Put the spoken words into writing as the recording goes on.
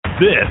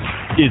This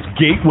is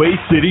Gateway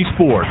City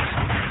Sports.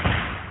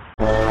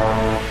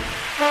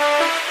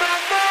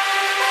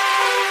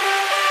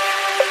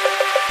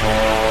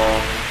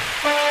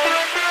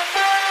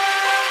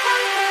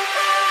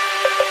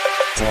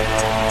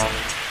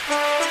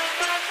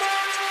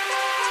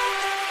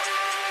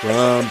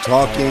 From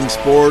Talking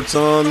Sports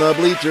on the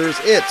Bleachers,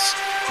 it's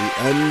the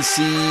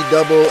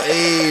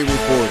NCAA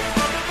Report.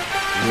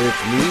 With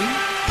me,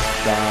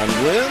 Don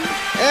Glenn,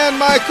 and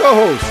my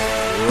co-host,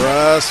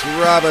 Russ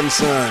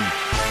Robinson.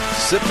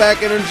 Sit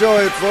back and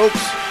enjoy it, folks.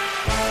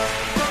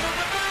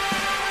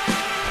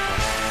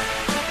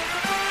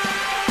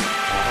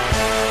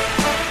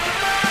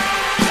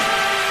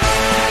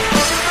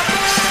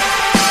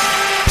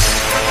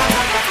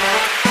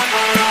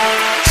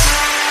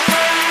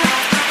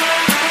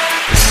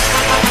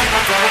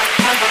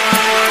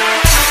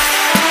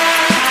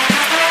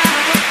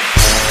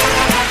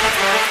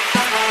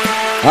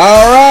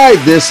 All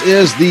right, this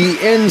is the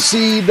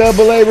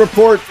NCAA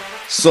Report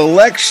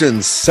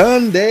Selection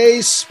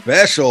Sunday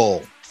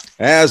Special.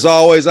 As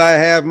always, I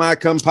have my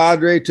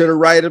compadre to the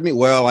right of me.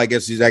 Well, I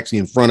guess he's actually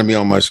in front of me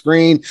on my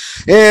screen.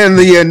 And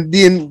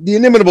the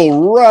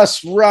inimitable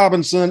Russ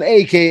Robinson,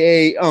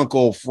 a.k.a.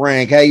 Uncle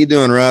Frank. How you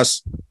doing,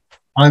 Russ?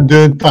 I'm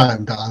doing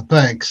fine, Don.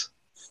 Thanks.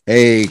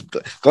 Hey,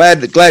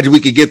 glad we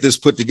could get this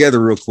put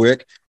together real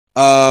quick.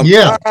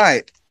 Yeah. All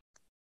right.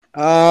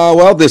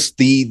 Well,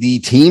 the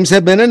teams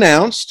have been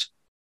announced,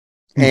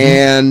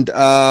 and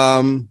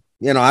I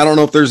don't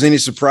know if there's any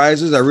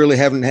surprises. I really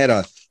haven't had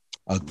a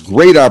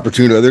great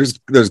opportunity.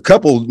 There's a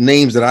couple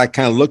names that I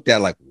kind of looked at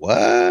like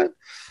what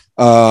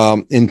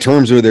in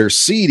terms of their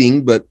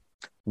seeding, but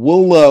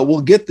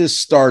we'll get this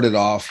started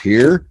off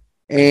here,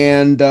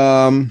 and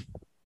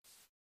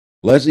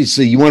let's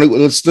see.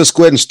 Let's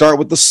go ahead and start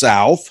with the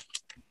South.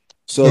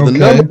 So the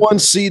number one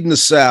seed in the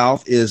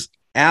South is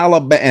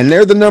Alabama, and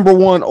they're the number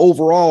one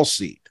overall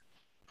seed.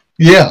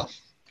 Yeah,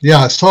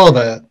 I saw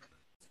that.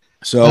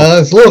 So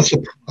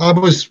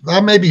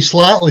I may be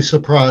slightly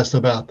surprised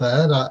about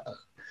that.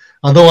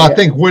 Although I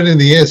think winning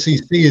the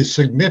SEC is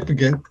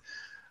significant,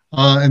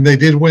 and they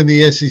did win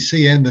the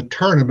SEC and the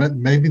tournament.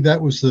 Maybe that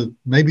was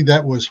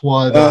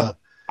what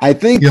I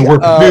think.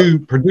 Where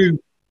Purdue.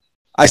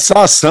 I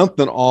saw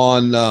something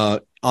on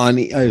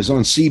it was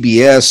on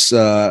CBS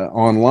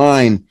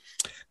online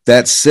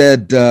that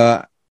said.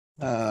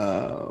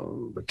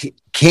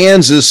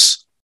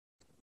 Kansas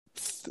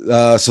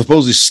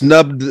supposedly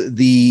snubbed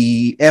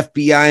the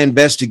FBI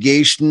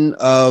investigation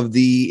of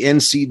the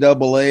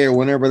NCAA or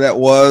whenever that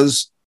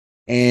was,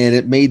 and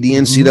it made the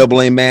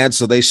NCAA mad,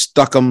 so they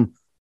stuck them.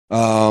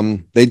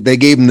 They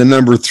gave them the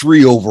number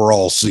 3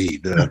 overall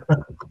seed.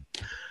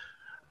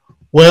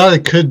 Well,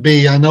 it could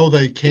be. I know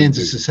that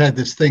Kansas has had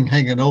this thing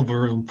hanging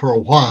over them for a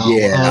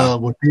while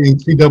with the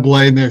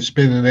NCAA, and there's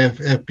been an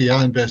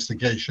FBI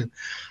investigation.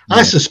 Yeah.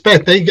 I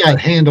suspect they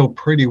got handled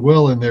pretty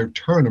well in their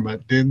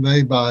tournament, didn't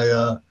they,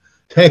 by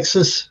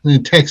Texas?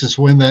 Did Texas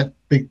win that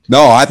big?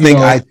 No, I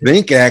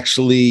think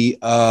actually.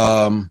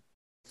 Let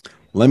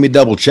me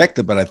double check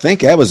that, but I think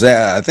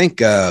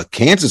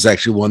Kansas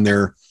actually won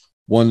their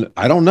one.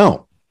 I don't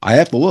know. I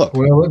have to look.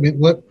 Well,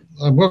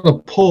 I'm going to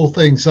pull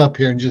things up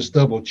here and just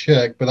double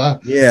check, but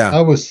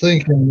I was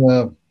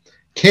thinking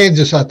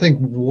Kansas, I think,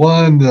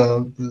 won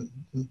the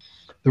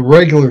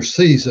regular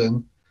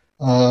season.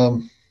 Let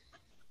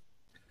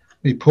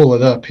me pull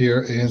it up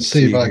here and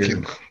see if I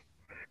can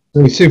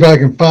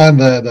find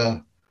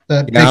that.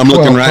 Yeah, I'm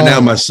looking right now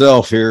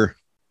myself here.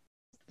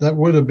 That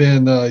would have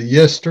been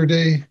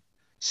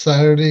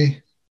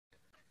Saturday.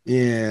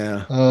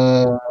 Yeah.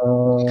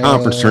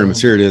 Conference tournaments.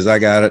 Here it is. I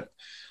got it.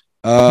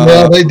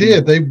 Well, they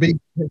did.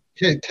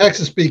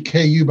 Texas beat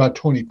KU by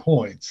 20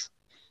 points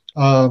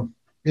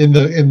in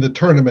the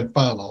tournament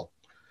final,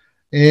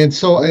 and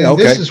so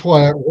this is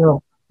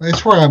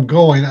that's where I'm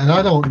going, and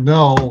I don't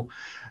know.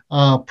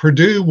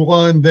 Purdue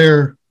won.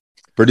 They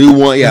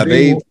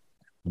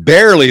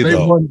barely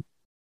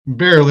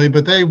barely,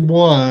 but they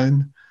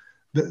won.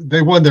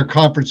 They won their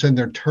conference and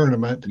their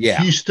tournament. Yeah,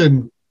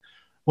 Houston.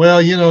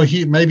 Well,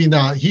 maybe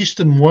not.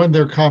 Houston won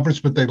their conference,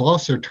 but they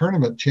lost their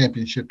tournament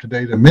championship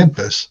today to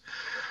Memphis.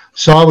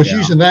 So I was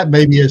using that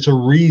maybe as a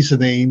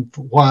reasoning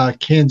for why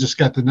Kansas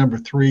got the number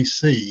 3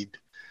 seed.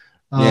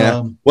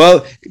 Well,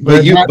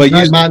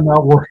 that might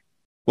not work.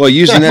 Well,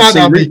 using that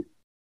same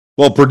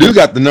Purdue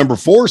got the number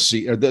 4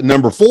 seed, or the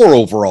number 4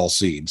 overall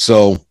seed.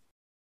 So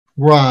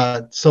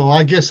right. So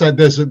I guess that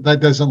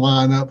doesn't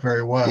line up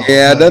very well.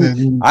 Yeah,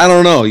 I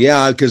don't know.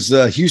 Yeah, because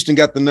Houston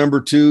got the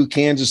number 2,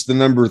 Kansas the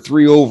number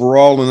 3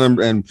 overall,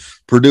 and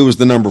Purdue was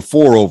the number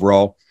 4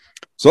 overall.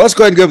 So let's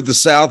go ahead and go with the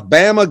South.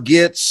 Bama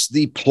gets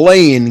the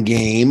play-in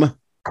game.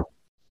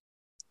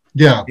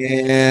 Yeah.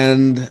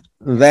 And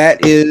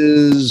that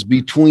is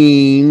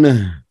between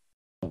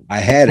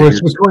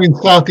it's between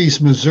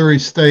Southeast Missouri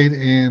State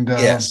and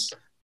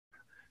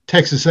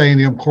Texas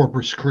A&M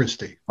Corpus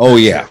Christi. Oh,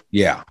 yeah.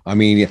 Yeah. I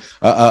mean,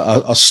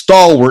 a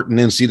stalwart in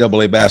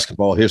NCAA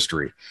basketball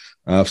history.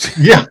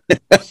 Yeah.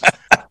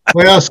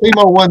 Well,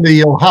 SEMO won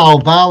the Ohio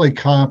Valley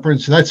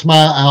Conference. That's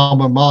my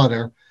alma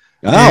mater.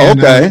 Oh,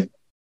 okay.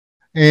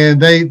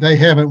 And they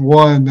haven't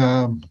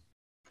won.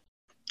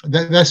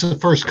 That's the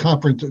first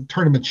conference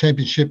tournament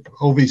championship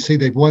OVC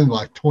they've won in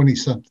like 20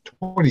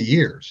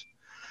 years.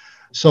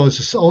 So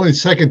it's only the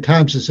second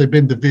time since they've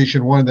been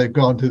Division I they've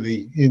gone to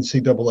the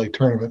NCAA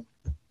tournament.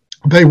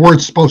 They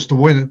weren't supposed to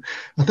win it.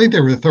 I think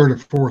they were the third or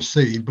fourth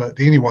seed, but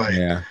anyway.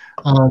 Yeah.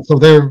 So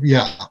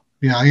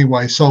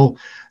anyway, so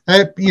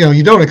that,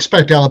 you don't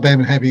expect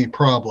Alabama to have any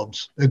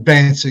problems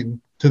advancing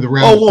to the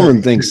round. Oh, one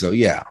wouldn't think so.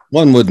 Yeah,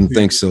 one wouldn't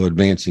think so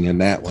advancing in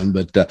that one.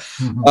 But then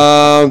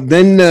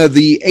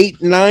the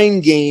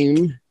 8-9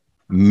 game,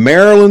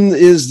 Maryland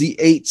is the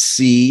 8th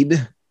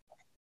seed,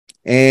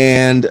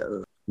 and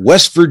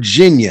West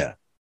Virginia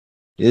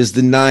is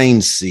the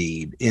 9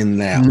 seed in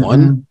that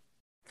one.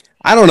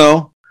 I don't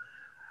know.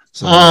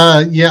 So,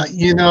 I don't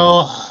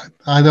know.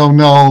 I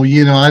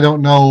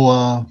don't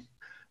know.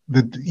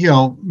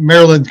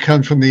 Maryland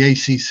comes from the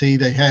ACC.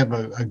 They have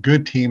a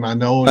good team. I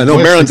know.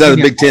 Maryland's out of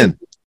the Big Ten.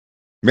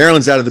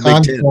 Maryland's out of the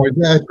Big Ten. Sorry,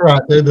 that's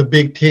right. They're the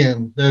Big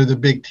Ten. They're the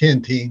Big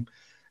Ten team.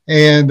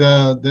 And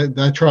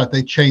that's right.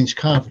 They changed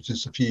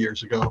conferences a few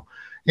years ago.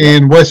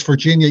 And West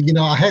Virginia,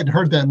 I hadn't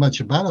heard that much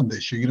about them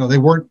this year. They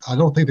weren't. I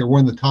don't think they're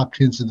one of the top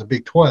teams in the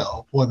Big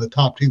 12. One of the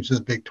top teams in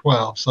the Big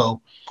 12.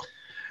 So.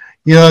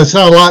 It's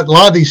not a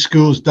lot of these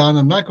schools, Don.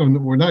 We're not going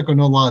to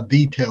know a lot of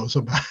details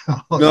about.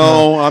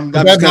 No, I'm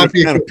just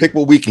kind of pick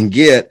what we can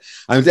get.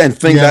 I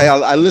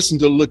listened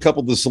to a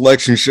couple of the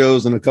selection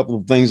shows and a couple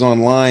of things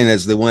online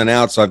as they went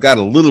out, so I've got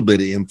a little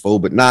bit of info,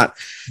 but not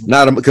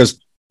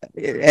because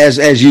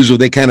as usual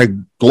they kind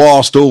of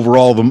glossed over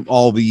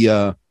all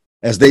the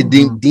as they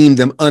deemed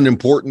them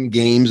unimportant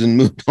games and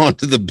moved on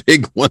to the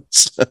big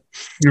ones.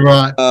 You're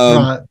right.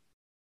 Right.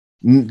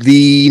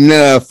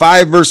 The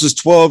 5 versus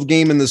 12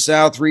 game in the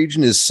South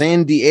region is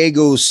San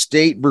Diego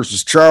State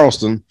versus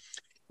Charleston.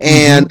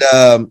 And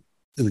the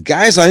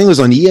guys, I think it was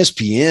on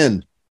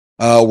ESPN,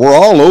 were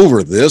all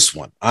over this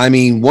one. I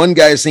mean, one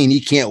guy is saying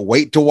he can't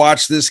wait to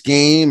watch this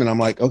game. And I'm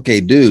like,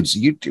 okay, dudes,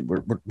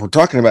 we're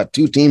talking about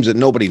two teams that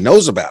nobody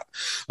knows about.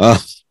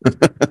 But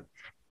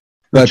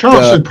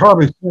Charleston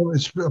probably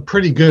is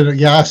pretty good.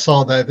 Yeah, I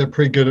saw that. They're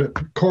pretty good.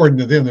 According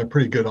to them, they're a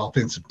pretty good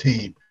offensive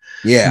team.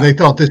 Yeah, and they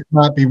thought this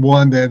might be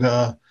one of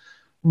the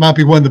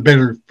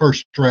better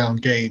first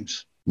round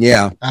games.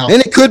 Yeah,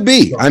 and it could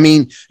be. I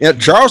mean,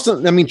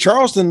 Charleston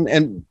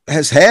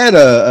has had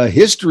a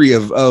history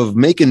of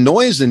making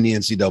noise in the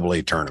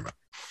NCAA tournament.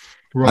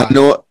 Right. I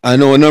know. A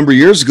number of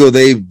years ago,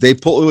 they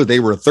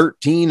were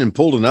 13 and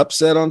pulled an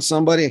upset on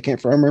somebody. I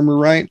can't remember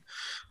right.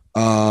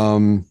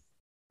 And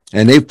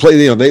they've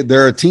played.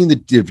 They're a team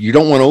that if you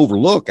don't want to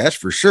overlook, that's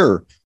for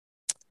sure.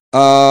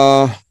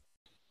 And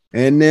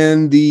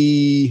then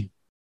the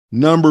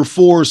number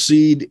 4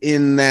 seed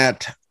in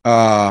that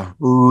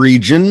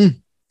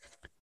region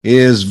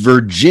is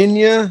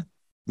Virginia,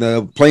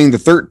 playing the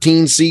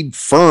 13 seed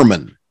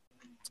Furman.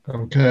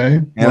 Okay.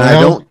 And I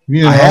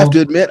have to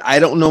admit, I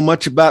don't know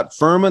much about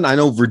Furman. I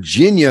know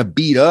Virginia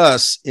beat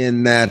us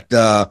in that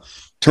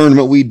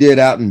tournament we did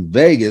out in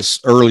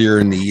Vegas earlier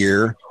in the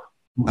year.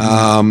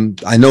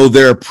 I know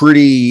they're a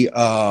pretty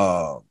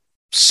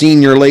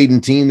senior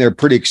laden team. They're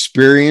pretty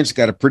experienced,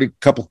 got a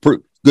couple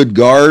good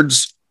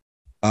guards,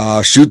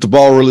 shoot the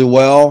ball really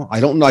well. I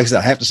don't know. Like I said,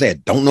 I have to say, I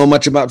don't know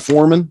much about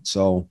Foreman.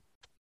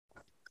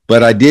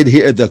 But I did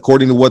hear,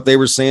 according to what they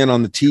were saying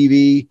on the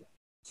TV,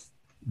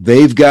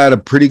 they've got a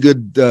pretty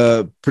good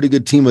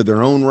team of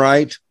their own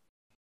right.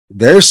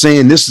 They're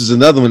saying this is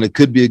another one that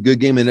could be a good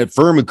game, and that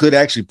Furman could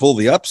actually pull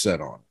the upset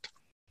on it.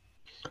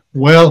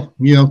 Well,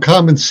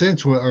 common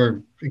sense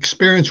or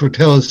experience would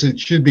tell us it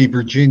should be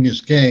Virginia's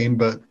game,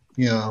 but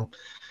a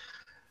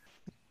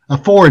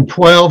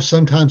 4-12,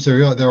 sometimes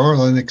there are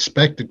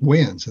unexpected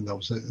wins in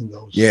those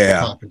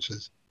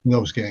conferences, in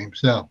those games.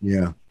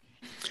 Yeah.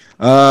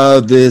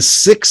 The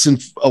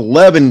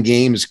 6-11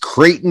 game is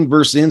Creighton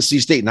versus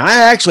NC State. And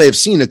I actually have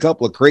seen a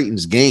couple of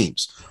Creighton's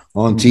games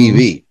on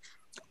TV.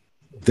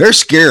 They're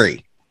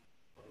scary.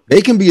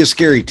 They can be a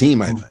scary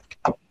team, I think,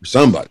 for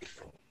somebody.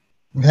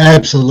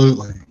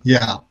 Absolutely.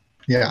 Yeah.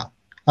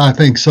 I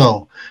think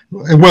so.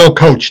 A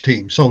well-coached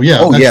team. So, yeah.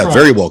 Oh, yeah, right.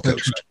 Very well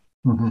coached.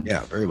 Right.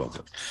 Yeah, very well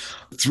coached.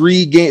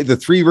 The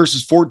 3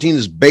 versus 14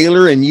 is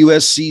Baylor and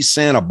USC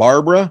Santa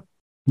Barbara.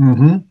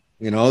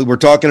 We're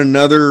talking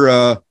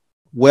another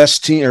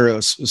West team, or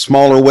a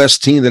smaller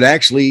West team that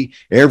actually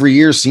every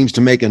year seems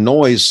to make a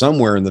noise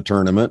somewhere in the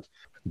tournament.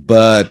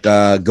 But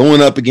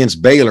going up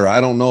against Baylor,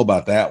 I don't know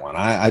about that one.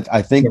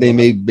 I think they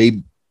may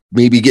be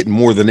getting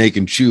more than they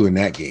can chew in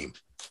that game.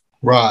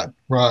 Right.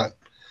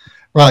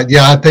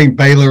 Yeah, I think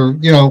Baylor,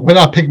 when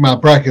I pick my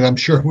bracket, I'm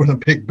sure I'm going to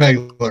pick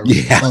Baylor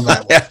on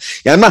that one.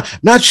 Yeah, I'm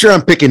not sure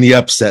I'm picking the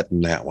upset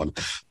in that one.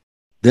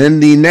 Then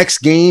the next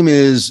game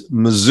is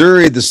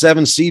Missouri, the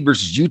 7 seed,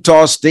 versus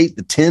Utah State,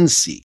 the 10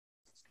 seed.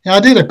 Yeah, I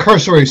did a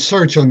cursory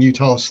search on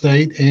Utah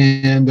State,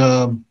 and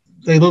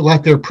they look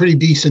like they're a pretty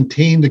decent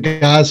team. The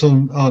guys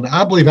on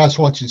I believe I was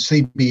watching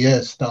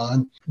CBS,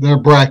 Don, their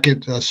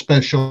bracket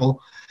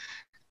special,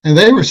 and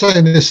they were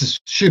saying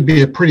should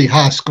be a pretty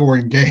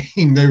high-scoring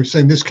game. They were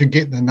saying this could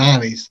get in the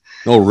 90s.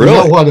 Oh, really?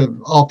 You know what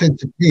an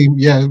offensive team?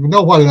 Yeah, you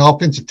know what an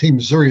offensive team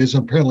Missouri is.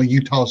 Apparently,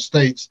 Utah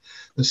State's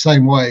the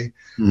same way.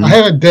 Mm-hmm. I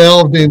haven't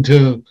delved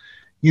into,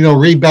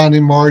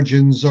 rebounding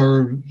margins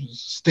or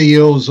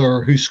steals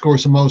or who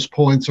scores the most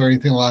points or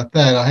anything like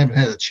that. I haven't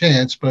had a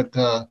chance, but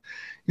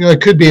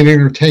it could be an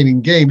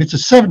entertaining game. It's a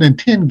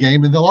 7-10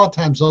 game, and a lot of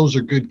times those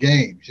are good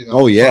games.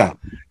 Oh yeah.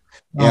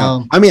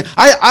 Yeah, I mean,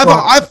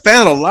 I've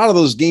found a lot of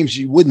those games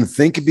you wouldn't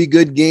think would be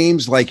good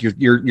games, like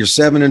your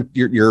 7 and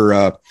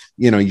your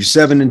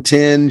 7 and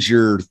 10s,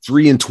 your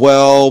 3 and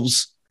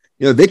 12s.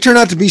 They turn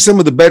out to be some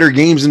of the better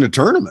games in the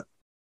tournament.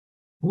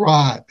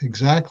 Right,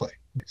 exactly.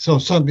 So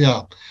 8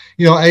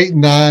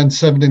 and 9,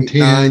 7 and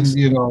 10. 8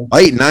 and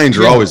 9s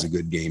are always a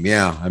good game.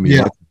 Yeah, I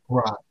mean,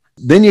 right.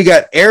 Then you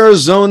got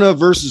Arizona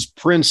versus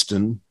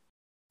Princeton.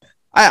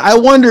 I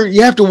wonder.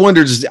 You have to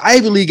wonder: does the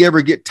Ivy League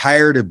ever get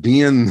tired of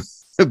being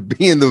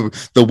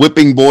the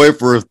whipping boy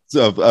for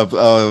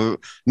of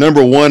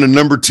number 1 and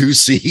number 2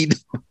 seed?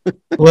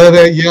 Well,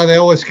 they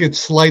always get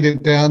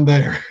slated down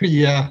there.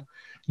 Yeah.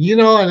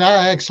 And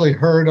I actually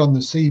heard on the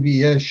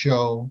CBS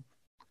show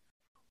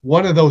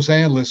one of those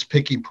analysts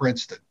picking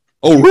Princeton.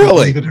 Oh,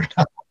 really? Believe it or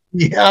not.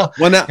 Yeah.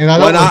 Well,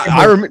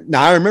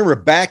 I remember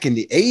back in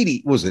the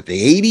 80s, was it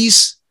the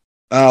 80s?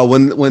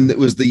 When it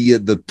was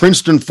the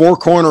Princeton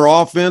 4-corner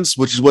offense,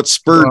 which is what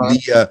spurred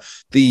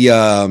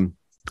the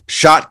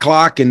shot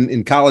clock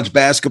in college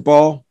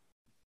basketball.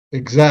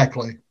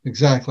 Exactly.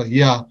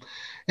 Yeah.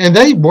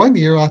 And one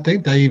year, I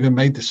think they even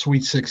made the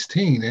Sweet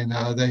 16, and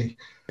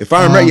if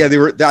I remember, they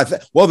were.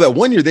 That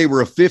one year they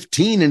were a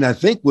 15, and I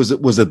think was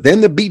it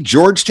then to beat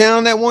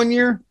Georgetown that one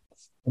year?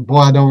 Boy,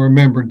 I don't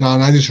remember,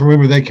 Don. I just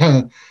remember they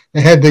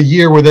had the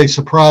year where they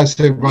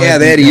surprised everybody. Yeah,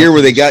 they had a year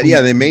where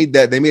they made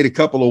a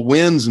couple of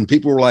wins, and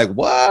people were like,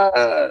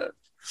 "What?"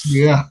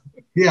 Yeah.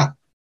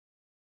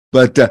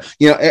 But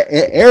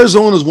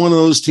Arizona is one of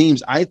those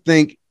teams. I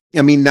think.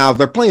 I mean, now if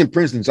they're playing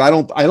Princeton, so I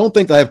don't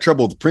think they have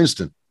trouble with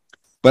Princeton.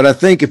 But I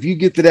think if you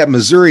get to that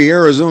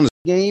Missouri-Arizona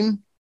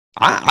game,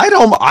 I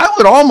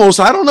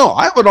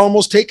would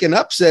almost take an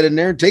upset in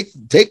there and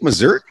take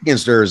Missouri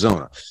against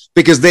Arizona,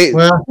 because they're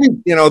kind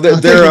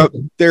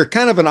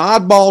of an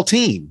oddball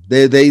team.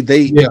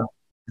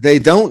 They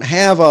don't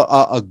have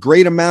a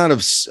great amount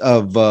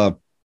of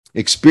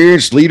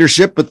experienced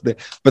leadership, but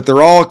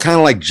they're all kind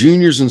of like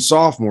juniors and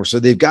sophomores.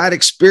 So they've got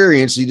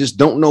experience. You just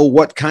don't know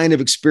what kind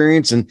of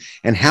experience and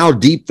how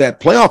deep that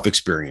playoff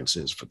experience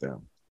is for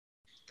them.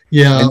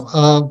 Yeah.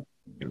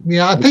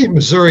 I think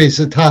Missouri is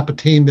the type of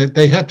team that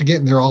they have to get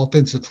in their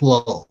offensive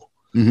flow.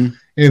 Mm-hmm. And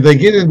if they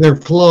get in their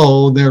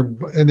flow, they're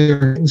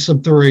hitting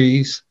some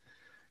threes,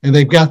 and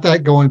they've got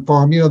that going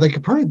for them.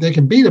 They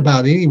can beat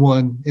about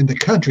anyone in the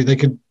country. They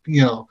could,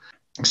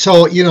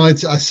 So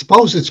I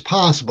suppose it's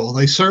possible.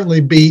 They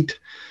certainly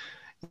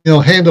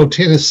handled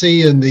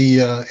Tennessee in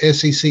the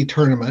SEC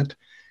tournament.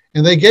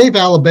 And they gave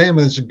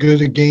Alabama as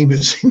good a game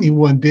as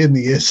anyone did in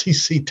the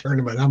SEC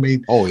tournament. I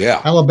mean, oh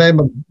yeah,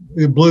 Alabama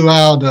blew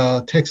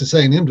out Texas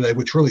A&M today,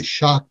 which really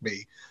shocked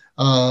me.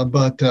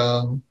 But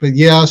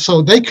yeah,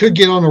 so they could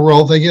get on a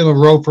roll. If they get on a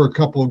roll for a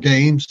couple of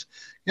games,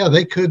 yeah,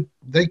 they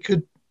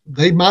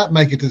might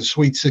make it to the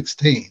Sweet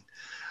 16.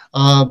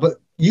 But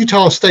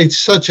Utah State's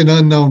such an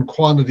unknown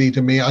quantity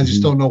to me. I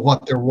just don't know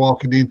what they're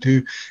walking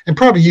into, and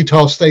probably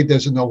Utah State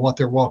doesn't know what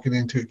they're walking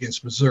into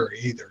against Missouri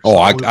either. So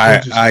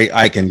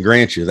I can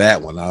grant you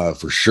that one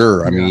for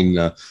sure. I mean,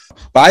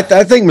 but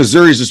I think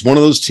Missouri is just one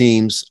of those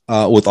teams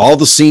with all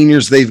the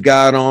seniors they've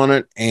got on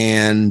it,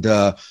 and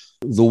the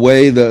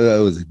way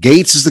the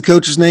Gates is the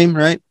coach's name,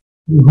 right?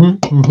 Mm-hmm,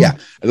 mm-hmm. Yeah,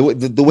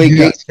 the way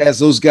Gates has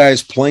those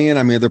guys playing.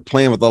 I mean, they're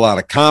playing with a lot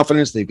of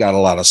confidence. They've got a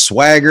lot of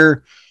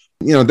swagger.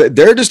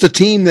 They're just a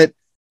team that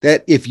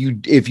if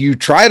you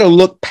try to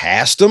look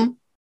past them,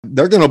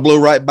 they're going to blow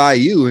right by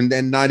you and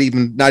then not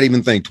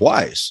even think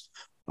twice.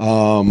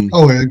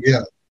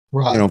 Yeah,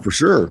 right. For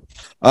sure.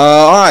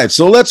 All right,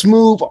 so let's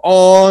move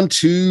on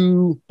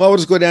to. Well, we'll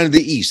just go down to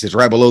the East. It's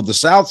right below the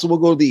South, so we'll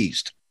go to the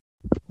East.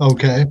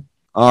 Okay.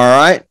 All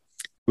right.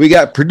 We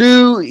got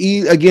Purdue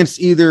against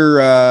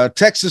either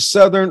Texas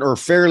Southern or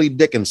Fairleigh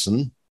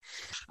Dickinson.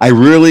 I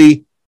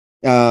really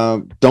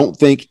don't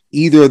think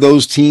either of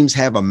those teams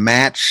have a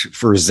match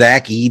for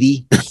Zach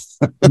Edey.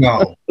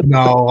 No,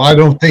 I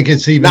don't think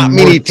it's even. Not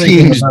many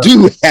teams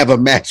do have a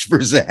match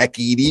for Zach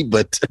Edey,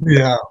 but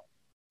yeah.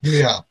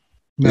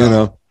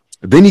 No.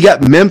 Then you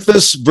got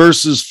Memphis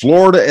versus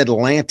Florida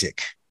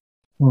Atlantic.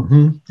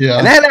 Mm-hmm. Yeah,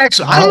 and that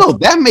actually, I don't know,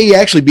 that may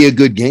actually be a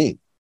good game.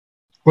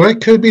 Well,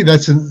 it could be.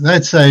 That's a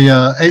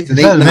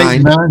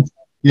 8-9.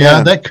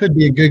 Yeah, that could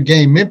be a good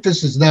game.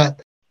 Memphis is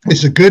not.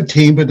 It's a good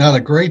team, but not a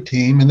great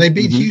team, and they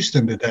beat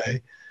Houston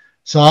today.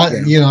 So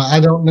I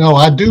don't know.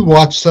 I do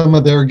watch some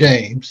of their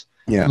games.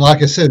 Yeah,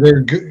 like I said,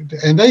 they're good,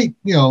 and they,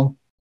 FAU,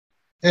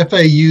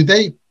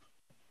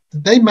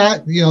 they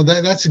might,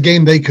 that's a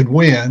game they could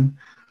win.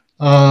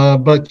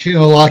 But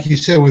like you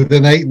said, with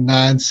an 8 and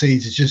 9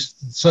 seeds, it's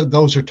just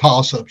those are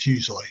toss-ups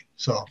usually.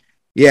 So.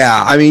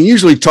 Yeah, I mean,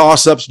 usually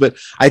toss-ups, but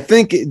I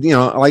think,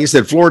 like I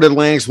said, Florida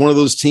Atlantic's one of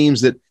those teams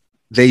that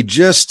they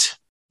just,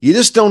 You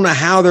just don't know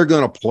how they're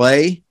going to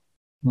play.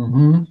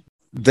 Mm-hmm.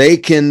 They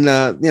can,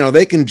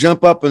 they can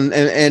jump up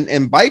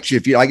and bite you.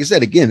 If you, like I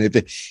said, again,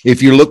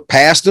 if you look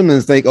past them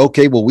and think,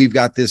 okay, well, we've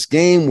got this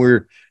game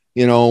where,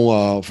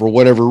 for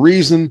whatever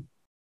reason,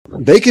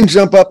 they can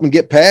jump up and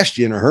get past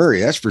you in a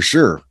hurry. That's for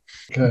sure.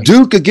 Okay.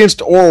 Duke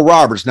against Oral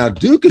Roberts. Now,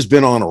 Duke has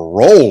been on a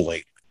roll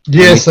lately.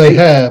 Yes, they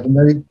have.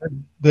 And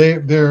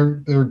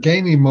they're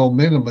gaining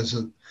momentum as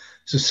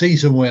the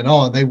season went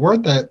on. They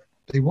weren't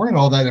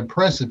all that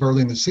impressive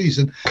early in the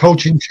season.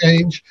 Coaching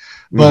change,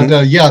 but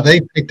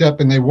they picked up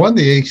and they won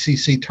the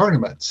ACC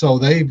tournament. So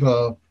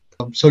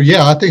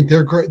I think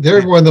they're great.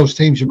 They're one of those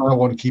teams you might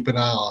want to keep an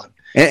eye on.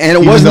 And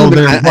it wasn't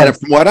even,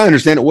 from what I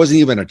understand, it wasn't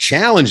even a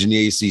challenge in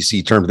the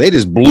ACC tournament. They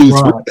just blew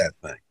through that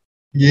thing.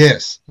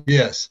 Yes.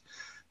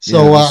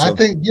 So I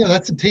think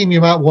that's a team you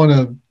might want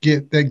to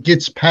get that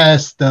gets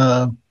past.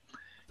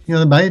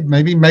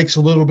 Maybe makes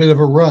a little bit of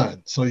a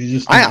run. So you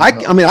just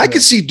I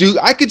could see Duke.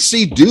 I could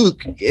see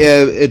Duke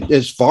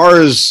as far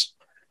as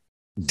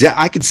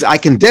I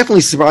can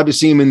definitely probably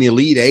see them in the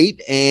Elite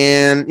Eight.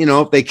 And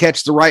if they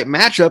catch the right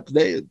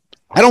matchup,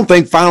 I don't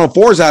think Final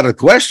Four is out of the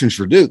questions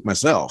for Duke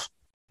myself.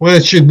 Well,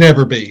 it should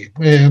never be.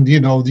 And they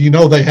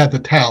have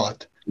the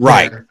talent.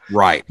 Right.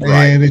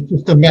 And it's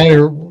just a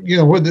matter,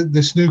 with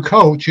this new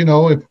coach,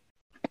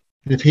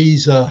 if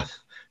he's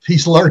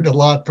learned a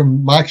lot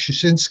from Mike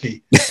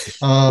Krzyzewski,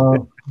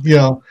 and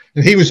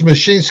he was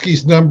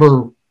Krzyzewski's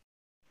number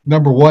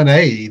one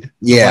aide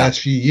the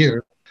last few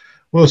years.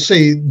 We'll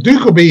see.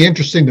 Duke will be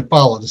interesting to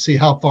follow to see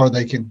how far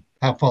they can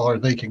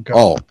go.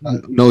 Oh,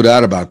 no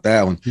doubt about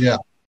that one. Yeah.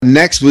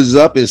 Next was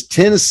up is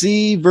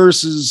Tennessee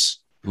versus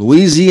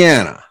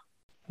Louisiana.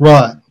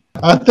 Right.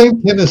 I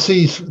think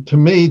Tennessee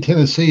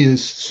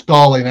is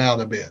stalling out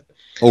a bit.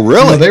 Oh,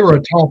 really? They were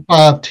a top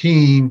 5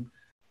 team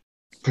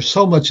for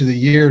so much of the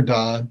year,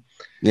 Don.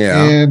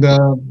 Yeah. And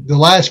the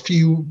last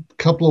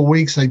couple of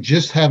weeks, they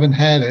just haven't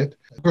had it.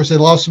 Of course, they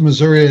lost to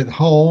Missouri at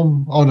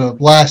home on a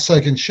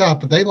last-second shot,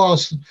 but they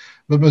lost.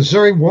 But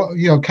Missouri,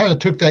 kind of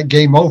took that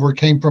game over,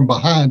 came from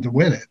behind to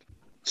win it.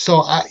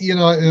 So I'm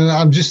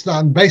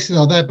basing it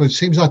on that, but it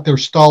seems like they're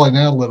stalling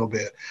out a little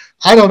bit.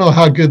 I don't know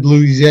how good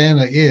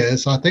Louisiana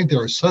is. I think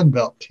they're a Sun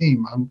Belt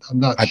team. I'm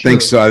not sure. I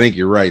think so. I think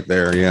you're right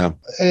there. Yeah.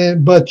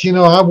 But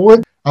I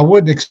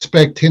wouldn't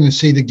expect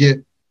Tennessee to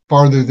get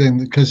farther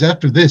because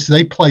after this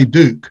they play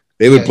Duke.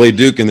 They would play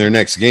Duke in their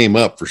next game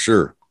up for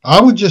sure. I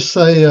would just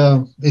say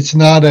it's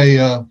not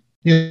a.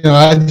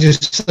 I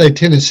just say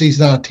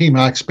Tennessee's not a team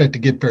I expect to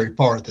get very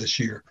far this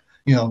year.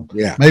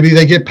 Maybe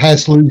they get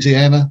past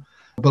Louisiana.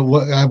 But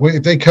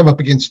if they come up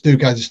against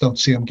Duke, I just don't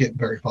see them getting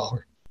very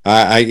far.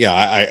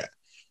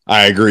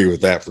 I agree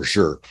with that for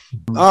sure.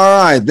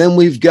 All right, then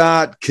we've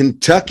got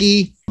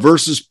Kentucky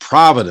versus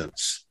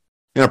Providence.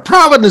 Now,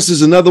 Providence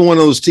is another one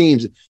of those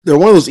teams. They're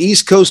one of those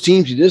East Coast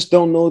teams you just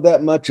don't know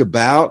that much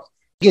about.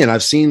 Again,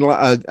 I've seen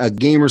a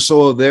game or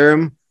so of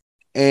them,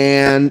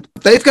 and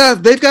they've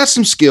got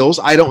some skills.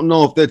 I don't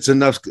know if that's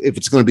enough, if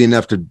it's going to be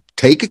enough to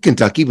take a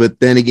Kentucky. But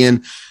then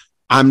again,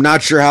 I'm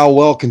not sure how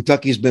well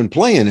Kentucky's been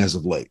playing as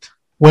of late.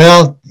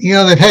 Well,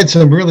 they've had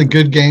some really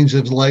good games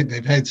as of late.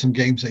 They've had some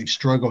games they've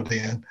struggled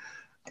in.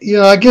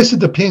 I guess it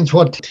depends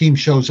what team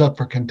shows up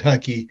for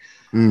Kentucky.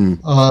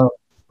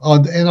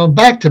 On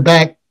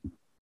back-to-back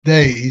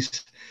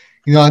days,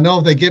 I know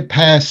if they get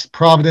past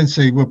Providence,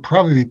 they will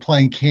probably be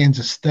playing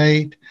Kansas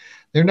State.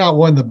 They're not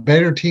one of the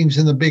better teams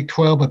in the Big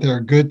 12, but they're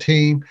a good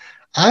team.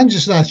 I'm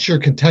just not sure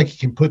Kentucky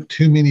can put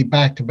too many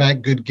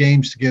back-to-back good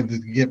games together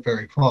to get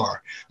very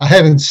far. I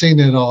haven't seen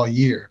it all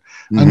year.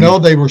 Mm-hmm. I know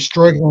they were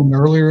struggling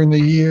earlier in the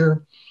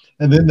year,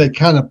 and then they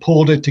kind of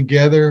pulled it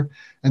together,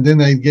 and then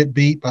they get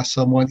beat by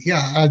someone.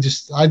 Yeah, I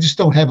just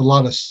don't have a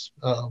lot of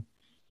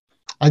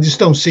I just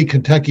don't see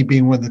Kentucky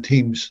being one of the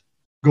teams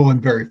going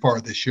very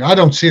far this year. I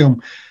don't see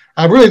them.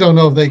 I really don't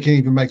know if they can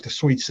even make the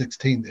Sweet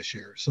 16 this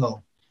year.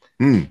 So,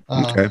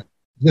 okay.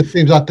 It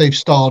seems like they've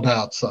stalled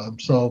out some.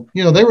 So,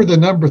 they were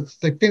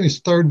they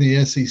finished third in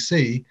the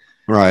SEC.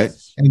 Right.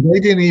 And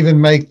they didn't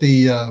even make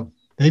the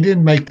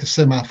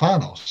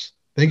semifinals.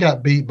 They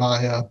got beat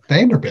by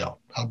Vanderbilt,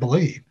 I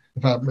believe,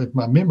 if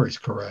my memory's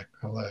correct.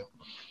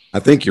 I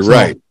think you're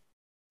right.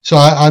 So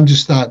I'm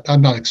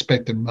not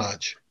expecting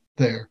much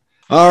there.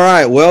 All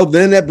right. Well,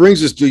 then that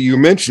brings us to, you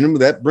mentioned them,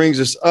 that brings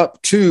us up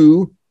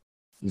to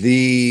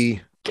the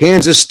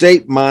Kansas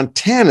State,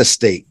 Montana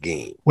State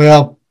game.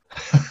 Well,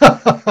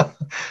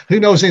 who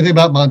knows anything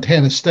about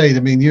Montana State?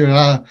 I mean, you and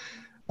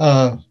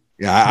I,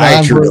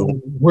 I sure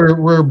don't.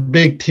 We're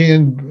Big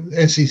Ten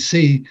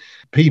SEC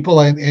people,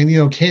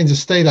 and Kansas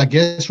State, I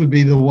guess, would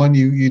be the one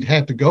you'd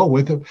have to go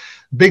with.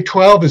 Big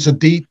 12 is a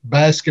deep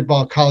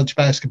college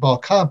basketball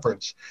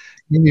conference.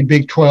 Any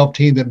Big 12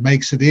 team that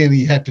makes it in,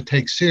 you have to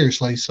take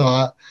seriously.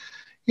 So,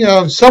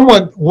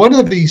 one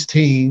of these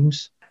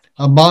teams,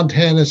 a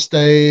Montana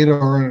State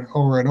or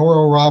an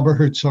Oral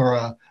Roberts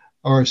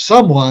or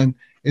someone,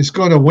 is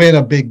going to win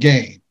a big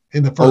game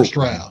in the first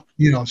round.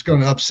 It's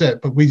going to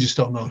upset, but we just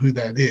don't know who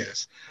that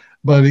is.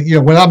 But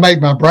when I make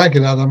my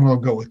bracket out, I'm going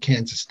to go with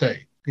Kansas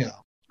State.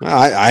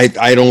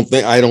 I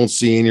don't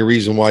see any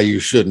reason why you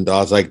shouldn't,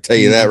 Oz. I can tell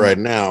you that right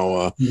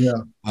now.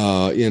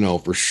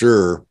 For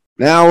sure.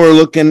 Now we're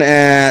looking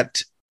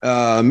at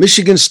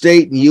Michigan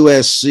State and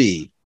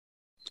USC.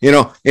 In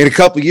a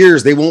couple of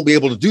years, they won't be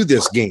able to do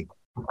this game.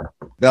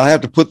 They'll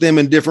have to put them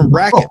in different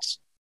brackets.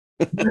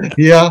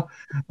 Yeah,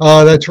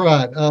 that's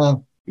right.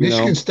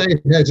 Michigan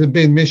State hasn't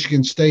been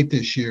Michigan State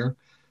this year.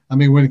 I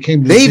mean, when it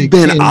came to they've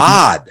been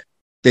odd.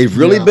 They've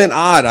really been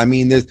odd. I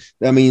mean, the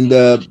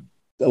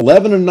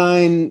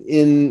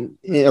 11-9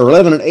 or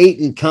 11-8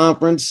 in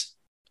conference.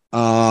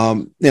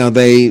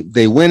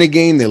 They win a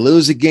game, they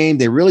lose a game.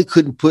 They really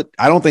couldn't put.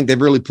 I don't think they've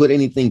really put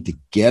anything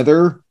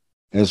together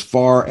as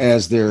far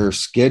as their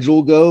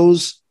schedule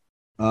goes.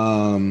 They,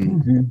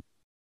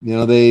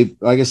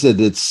 like I said,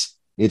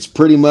 it's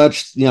pretty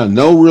much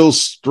no real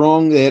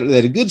strong. They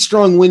had a good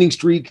strong winning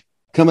streak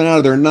coming out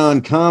of their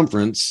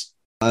non-conference.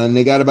 And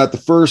they got about the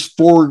first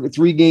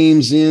 3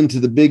 games into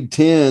the Big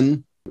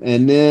Ten,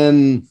 and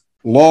then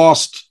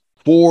lost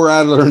 4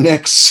 out of their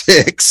next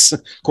 6.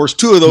 Of course,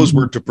 2 of those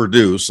were to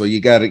Purdue, so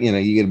you got to,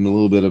 you get them a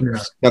little bit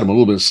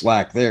of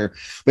slack there.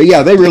 But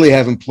yeah, they really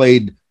haven't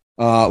played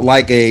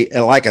like a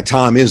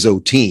Tom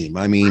Izzo team.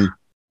 I mean,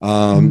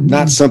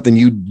 not something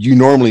you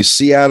normally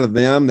see out of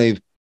them. They've,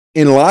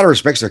 in a lot of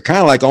respects, they're kind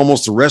of like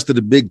almost the rest of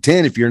the Big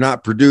Ten. If you're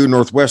not Purdue,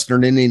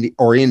 Northwestern,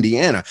 or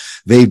Indiana,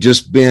 they've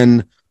just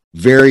been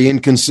very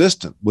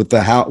inconsistent with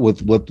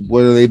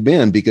where they've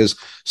been, because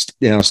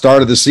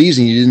start of the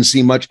season you didn't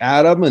see much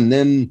out of them, and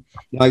then,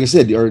 like I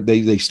said,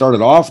 they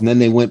started off and then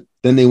they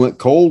went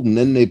cold, and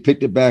then they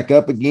picked it back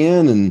up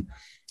again, and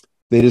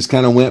they just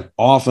kind of went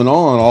off and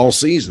on all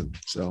season.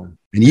 So,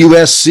 and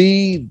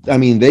USC, I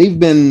mean, they've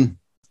been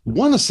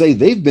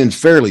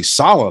fairly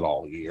solid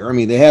all year. I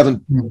mean, they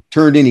haven't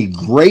turned any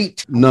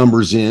great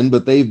numbers in,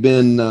 but they've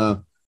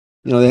been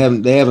they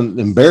haven't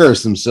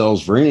embarrassed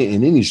themselves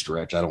in any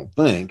stretch, I don't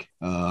think.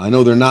 I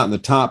know they're not in the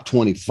top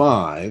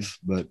 25,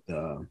 but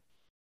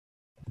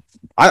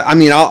I'm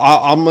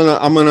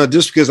gonna,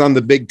 just because I'm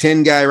the Big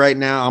Ten guy right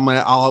now,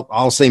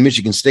 I'll say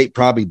Michigan State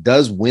probably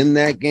does win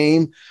that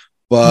game,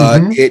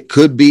 but it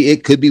could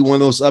be one of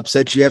those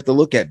upsets you have to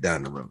look at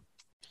down the road.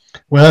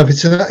 Well,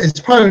 it's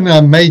probably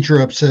not a major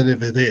upset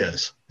if it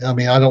is. I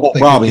mean, I don't think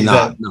probably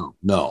not.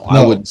 No,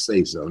 I wouldn't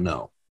say so.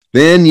 No.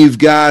 Then you've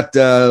got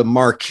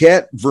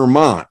Marquette,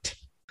 Vermont.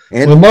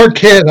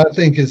 Marquette, I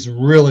think, is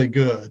really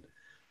good.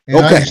 And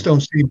I just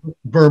don't see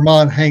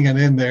Vermont hanging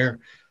in there.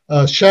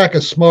 Shaka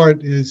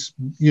Smart is,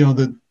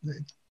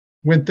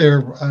 went there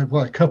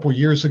a couple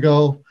years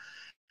ago,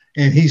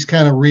 and he's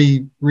kind of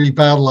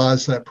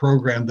revitalized that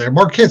program there.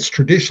 Marquette's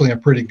traditionally a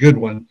pretty good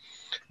one,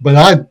 but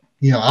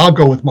I'll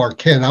go with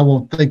Marquette. I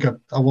won't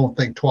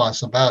think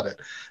twice about it.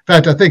 In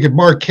fact, I think if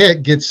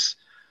Marquette gets,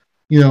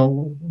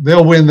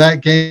 they'll win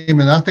that game,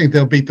 and I think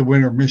they'll beat the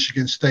winner of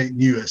Michigan State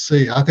and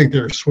USC. I think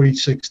they're a Sweet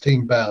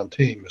 16 bound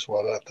team, is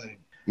what I think.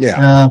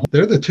 Yeah,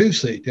 they're the 2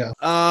 seed. Yeah.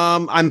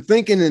 I'm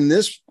thinking in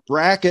this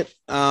bracket.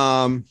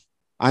 I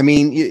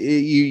mean,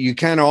 you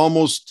kind of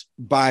almost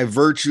by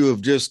virtue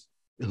of just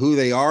who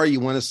they are, you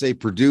want to say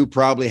Purdue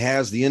probably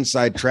has the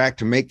inside track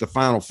to make the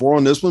Final Four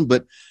on this one.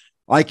 But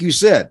like you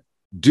said,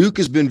 Duke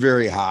has been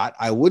very hot.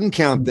 I wouldn't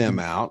count them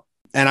out.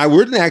 And I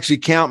wouldn't actually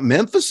count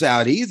Memphis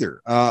out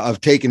either, of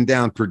taking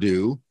down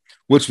Purdue,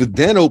 which would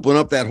then open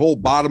up that whole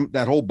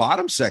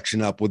bottom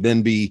section up, would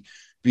then be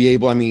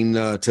able,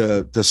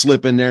 to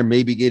slip in there,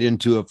 maybe get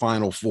into a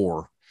Final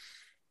Four.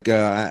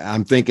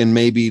 I'm thinking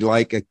maybe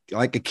like a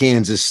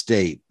Kansas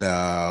State,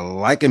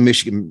 like a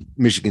Michigan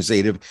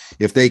State,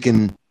 if they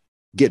can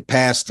get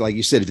past, like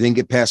you said, if they can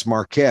get past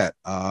Marquette.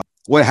 How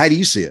do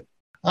you see it?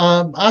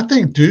 I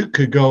think Duke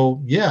could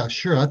go. Yeah,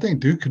 sure. I think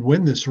Duke could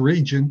win this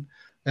region.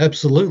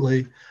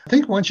 Absolutely. I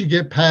think once you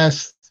get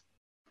past,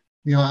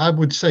 I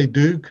would say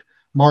Duke,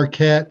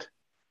 Marquette,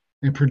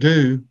 and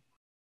Purdue.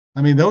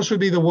 I mean, those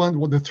would be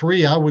the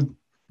 3. I would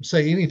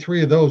say any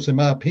 3 of those, in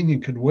my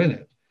opinion, could win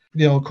it.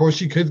 Of course,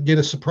 you could get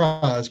a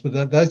surprise,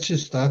 but that's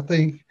just, I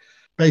think,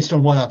 based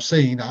on what I've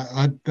seen,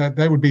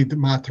 that would be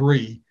my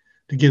 3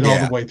 to get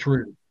all the way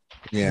through.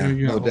 Yeah,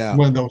 no doubt.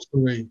 One of those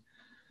 3.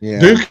 Yeah.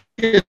 Duke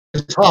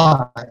is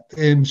hot,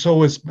 and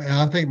so is,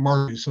 I think,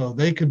 Marquette. So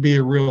they could be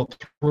a real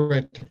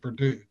threat to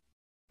Purdue.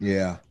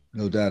 Yeah,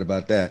 no doubt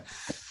about that.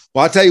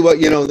 Well, I'll tell you what,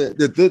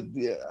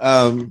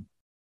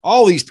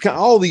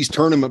 all these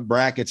tournament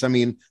brackets. I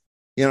mean,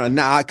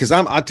 now, because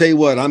I'll tell you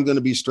what, I'm going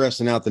to be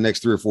stressing out the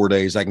next 3 or 4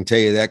 days. I can tell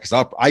you that,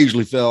 because I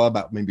usually fill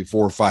about maybe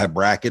 4 or 5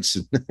 brackets.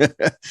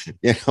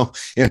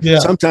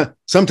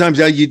 Sometimes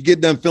you'd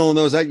get done filling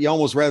those out. You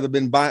almost rather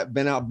been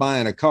out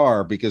buying a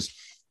car, because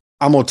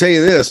I'm going to tell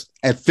you this,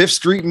 at Fifth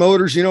Street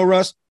Motors,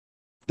 Russ,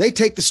 they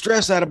take the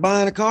stress out of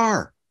buying a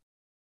car.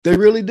 They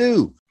really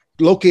do.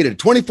 Located at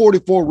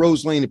 2044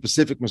 Rose Lane in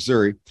Pacific,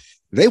 Missouri.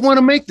 They want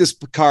to make this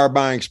car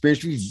buying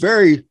experience be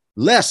very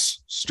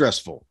less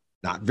stressful.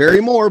 Not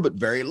very more, but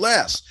very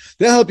less.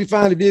 They'll help you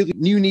find a vehicle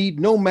you need,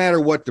 no matter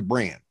what the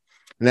brand.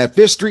 And at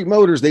Fifth Street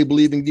Motors, they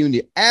believe in giving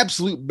you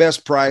absolute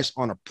best price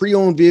on a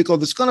pre-owned vehicle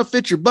that's going to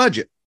fit your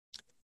budget.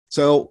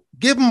 So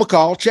give them a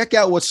call. Check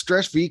out what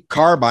stress-free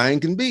car buying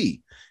can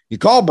be. You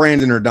call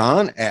Brandon or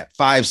Don at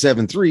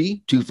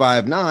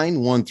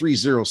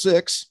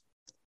 573-259-1306.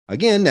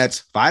 Again,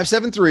 that's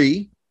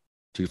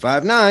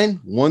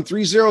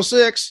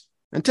 573-259-1306.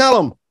 And tell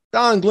them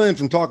Don Glenn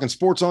from Talking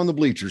Sports on the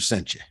Bleachers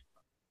sent you.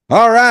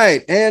 All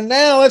right. And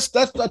now I'll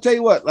tell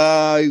you what,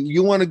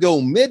 you want to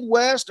go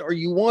Midwest or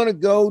you want to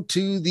go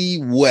to the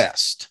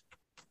West?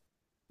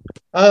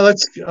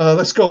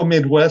 Let's go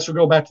Midwest. We'll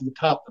go back to the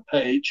top of the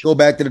page. Go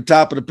back to the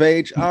top of the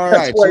page. All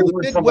right. So the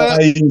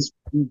Midwest.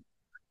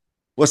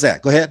 What's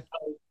that? Go ahead.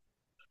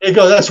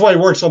 That's why it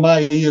works on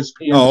my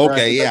ESPN. Oh,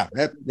 okay. Yeah.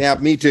 Yeah,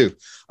 me too.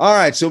 All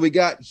right. So we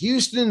got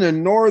Houston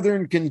and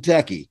Northern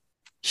Kentucky.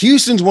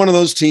 Houston's one of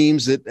those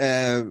teams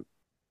that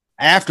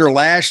after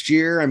last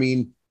year, I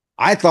mean,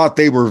 I thought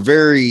they were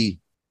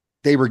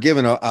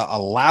given a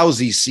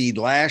lousy seed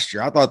last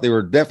year. I thought they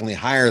were definitely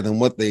higher than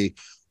what the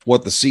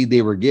seed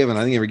they were given.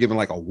 I think they were given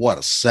like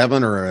a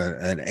 7 or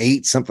an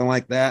 8, something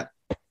like that.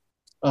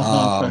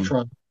 That's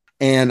right.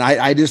 And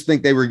I just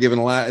think they were given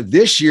a lot.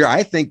 This year,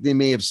 I think they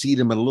may have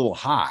seeded them a little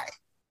high.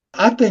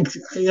 I think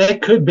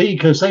that could be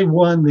because they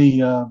won is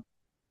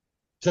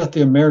that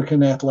the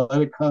American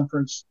Athletic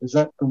Conference? Is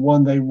that the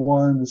one they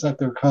won? Is that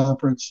their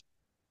conference?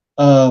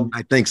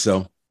 I think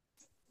so.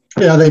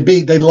 Yeah,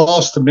 they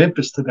lost to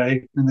Memphis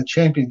today in the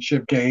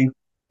championship game.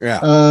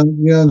 Yeah.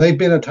 They've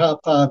been a top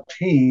 5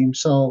 team.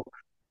 So,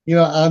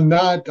 I'm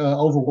not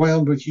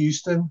overwhelmed with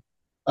Houston.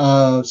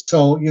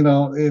 So,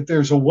 if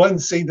there's a 1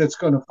 seed that's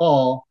going to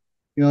fall,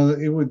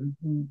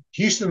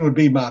 Houston would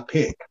be my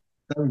pick.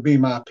 That would be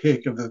my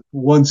pick of the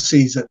 1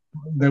 season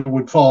that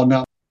would fall,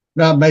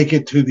 not make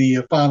it to the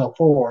Final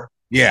Four.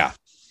 Yeah.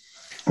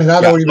 And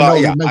I don't even know.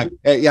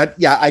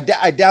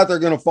 I doubt they're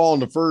going to fall in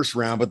the first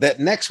round, but that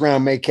next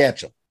round may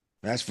catch them.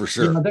 That's for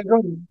sure.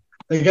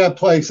 They got to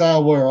play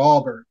Iowa or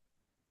Auburn,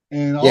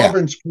 and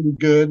Auburn's pretty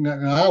good,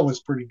 and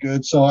Iowa's pretty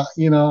good. So I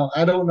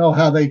don't know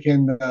how they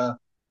can.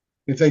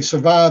 If they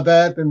survive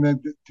that,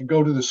 then to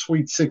go to the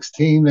Sweet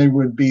 16, they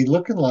would be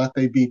looking like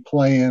they'd be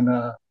playing.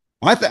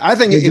 I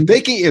think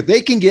if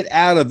they can get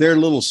out of their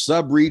little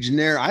sub region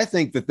there, I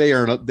think that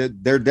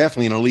they're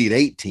definitely an Elite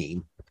 8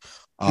 team.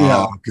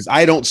 Because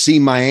I don't see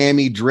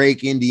Miami,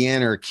 Drake,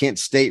 Indiana, or Kent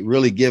State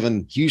really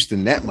giving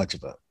Houston that much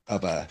of a.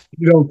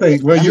 You don't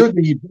think? Well, you're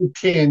the Big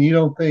Ten. You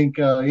don't think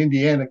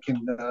Indiana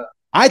can?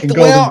 I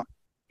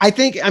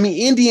think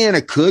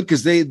Indiana could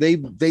because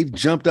they've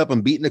jumped up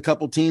and beaten a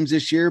couple teams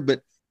this year,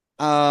 but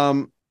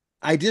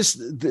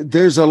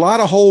there's a lot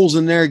of holes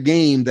in their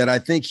game that I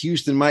think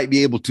Houston might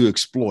be able to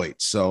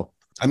exploit. So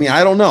I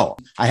don't know.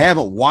 I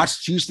haven't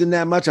watched Houston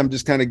that much. I'm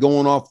just kind of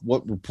going off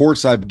what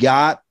reports I've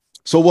got.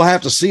 So we'll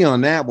have to see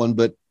on that one.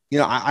 But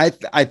I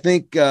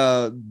think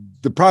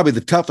probably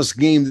the toughest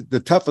game, the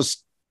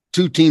toughest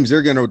 2 teams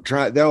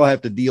they'll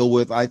have to deal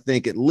with, I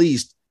think, at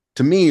least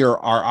to me,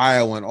 are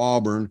Iowa and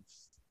Auburn.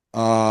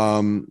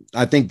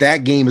 I think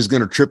that game is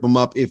going to trip them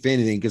up, if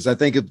anything, because I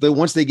think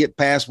once they get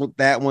past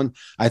that one,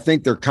 I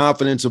think their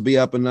confidence will be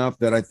up enough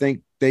that I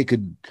think they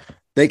can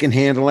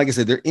handle. Like I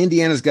said,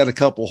 Indiana's got a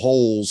couple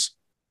holes.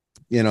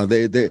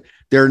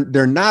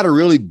 They're not a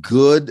really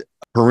good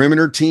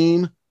perimeter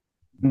team,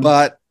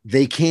 but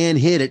they can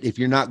hit it if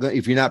you're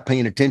not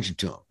paying attention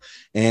to them.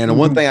 And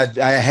one thing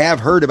I have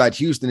heard about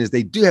Houston is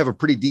they do have a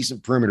pretty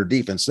decent perimeter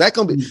defense. So that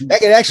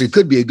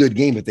could be a good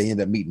game if they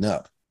end up meeting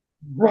up.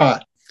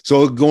 Right.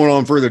 So going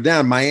on further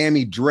down,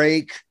 Miami,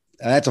 Drake,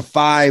 that's a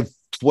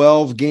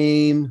 5-12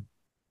 game.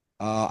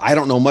 I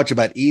don't know much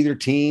about either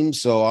team.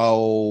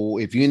 So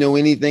if you know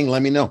anything,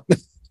 let me know.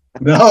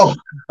 No,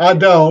 I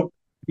don't.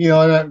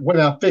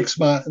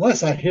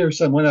 Unless I hear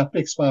something, when I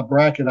fix my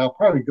bracket, I'll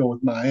probably go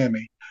with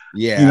Miami.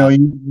 Yeah.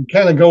 You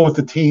kind of go with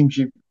the teams.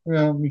 You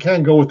kind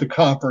of go with the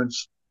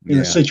conference in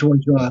a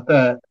situation like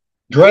that.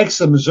 Drake's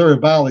the Missouri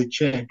Valley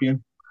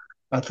champion,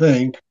 I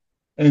think.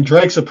 And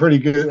Drake's a pretty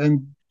good,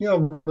 and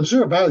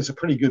Missouri Valley's a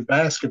pretty good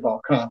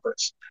basketball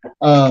conference.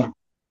 So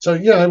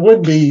it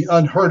wouldn't be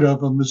unheard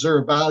of a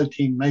Missouri Valley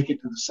team make it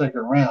to the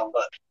second round.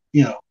 But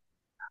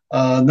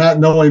not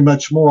knowing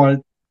much more,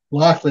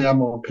 likely I'm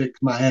going to pick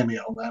Miami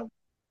on that one.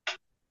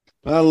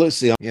 Well, let's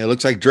see. Yeah, it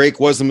looks like Drake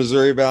was the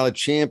Missouri Valley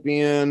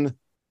champion.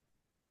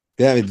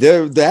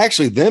 They're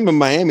actually, them and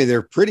Miami,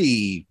 they're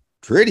pretty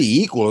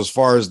equal as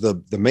far as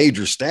the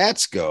major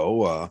stats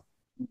go.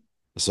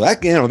 So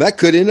that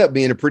could end up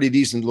being a pretty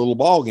decent little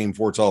ball game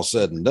before it's all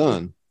said and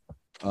done.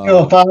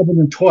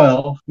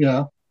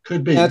 5-12,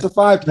 could be. That's a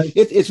 5.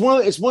 It's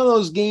one of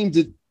those games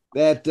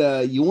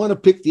that you want to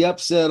pick the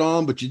upset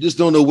on, but you just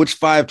don't know which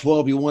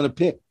 5-12 you want to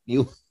pick.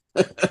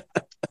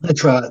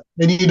 That's right,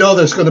 and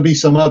there's going to be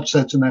some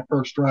upsets in that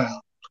first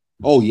round.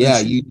 Oh yeah,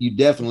 you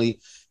definitely.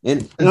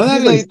 And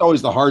that's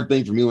always the hard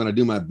thing for me when I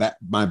do my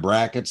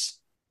brackets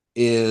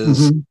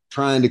is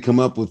trying to come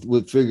up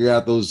with figure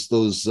out those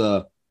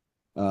 5-12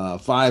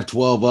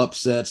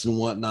 upsets and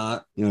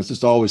whatnot. It's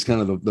just always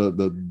kind of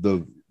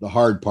the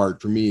hard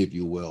part for me, if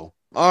you will.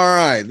 All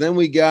right, then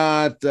we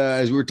got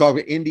as we were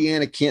talking,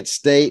 Indiana, Kent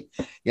State.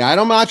 Yeah,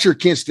 I'm not sure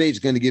Kent State's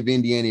going to give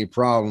Indiana a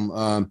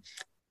problem.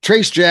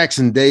 Trace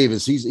Jackson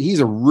Davis, he's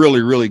a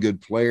really, really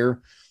good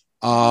player.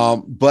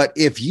 But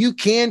if you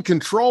can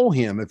control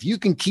him, if you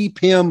can keep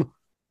him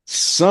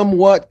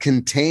somewhat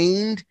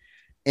contained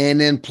and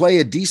then play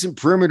a decent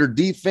perimeter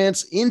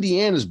defense,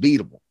 Indiana's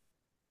beatable.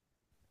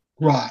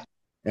 Right.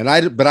 And I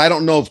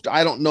don't know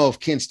if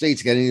Kent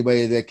State's got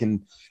anybody that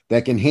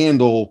can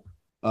handle.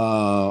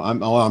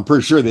 I'm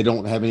pretty sure they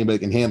don't have anybody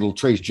that can handle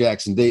Trace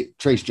Jackson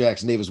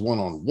Davis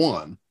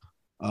one-on-one.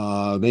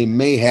 They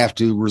may have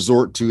to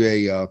resort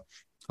to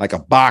a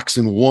box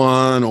and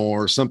one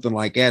or something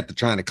like that to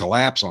trying to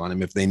collapse on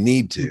him if they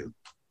need to.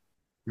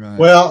 Right.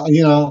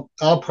 Well,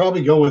 I'll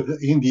probably go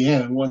with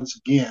Indiana once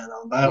again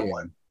on that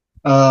one.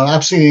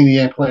 I've seen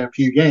Indiana play a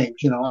few games.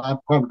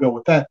 I'll probably go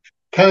with that.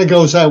 Kind of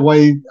goes that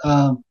way.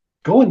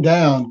 Going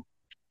down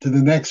to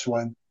the next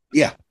one.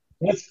 Yeah.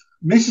 That's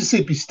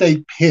Mississippi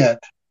State Pitt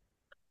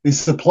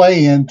is the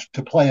play-in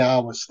to play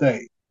Iowa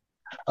State.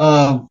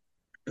 That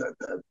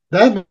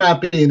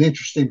might be an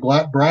interesting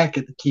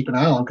bracket to keep an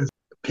eye on because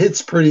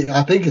Pitt's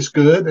I think it's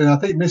good. And I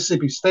think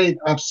Mississippi State,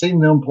 I've seen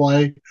them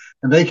play,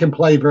 and they can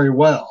play very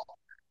well.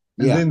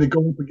 And then to go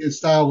up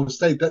against Iowa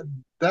State,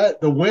 that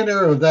the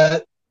winner of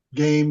that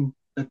game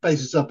that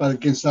faces up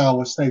against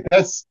Iowa State,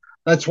 that's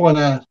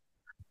one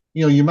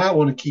you might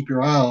want to keep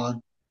your eye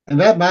on. And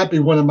that might be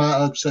one of my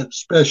upset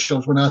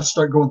specials when I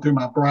start going through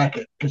my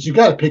bracket because you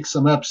got to pick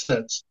some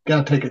upsets.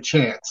 Got to take a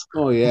chance.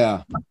 Oh,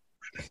 yeah.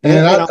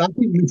 And I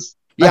think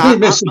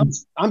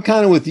I'm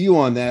kind of with you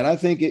on that. I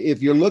think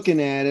if you're looking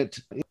at it,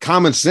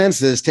 common sense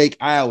says take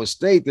Iowa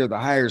State. They're the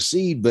higher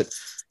seed. But,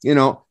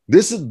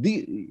 this is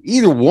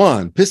either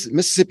one,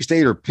 Mississippi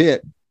State or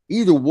Pitt,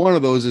 either one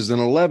of those is an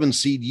 11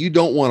 seed you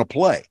don't want to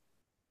play.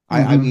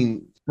 I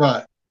mean.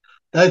 Right.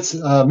 That's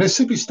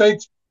Mississippi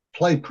State's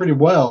played pretty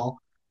well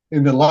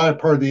in the latter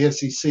part of the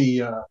SEC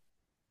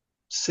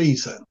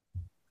season.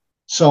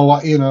 So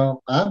I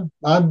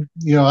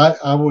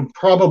would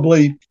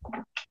probably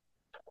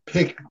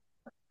pick.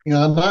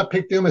 I might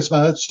pick them as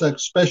my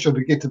special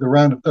to get to the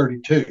round of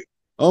 32.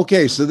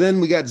 Okay, so then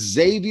we got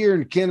Xavier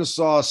and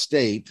Kennesaw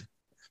State.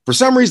 For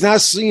some reason,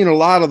 I've seen a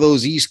lot of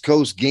those East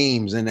Coast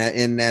games in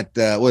that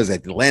what is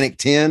that, Atlantic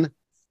 10?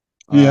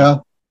 Yeah.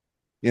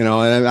 And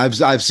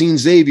I've seen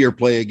Xavier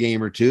play a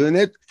game or two,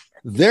 and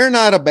they're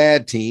not a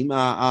bad team.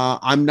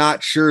 I'm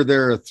not sure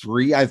they're a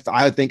 3.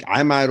 I think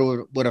I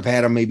would have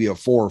had them maybe a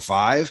 4 or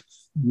 5.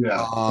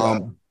 Yeah.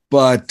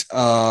 But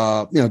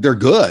they're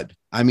good.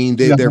 I mean,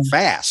 they're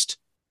fast.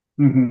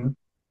 Mm-hmm.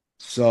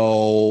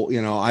 So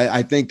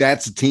I think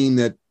that's a team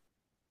that,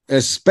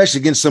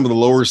 especially against some of the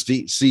lower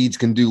seeds,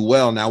 can do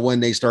well. Now,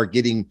 when they start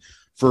getting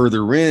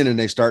further in and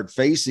they start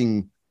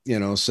facing,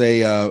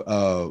 say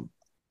a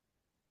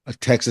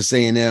Texas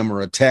A&M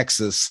or a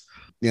Texas,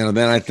 then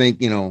I think,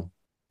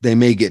 they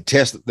may get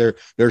tested.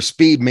 Their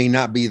speed may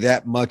not be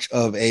that much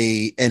of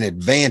an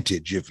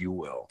advantage, if you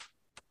will.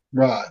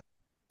 Right.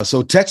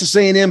 So Texas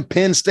A&M,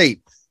 Penn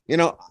State,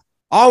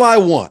 all I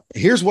want,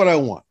 here's what I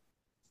want.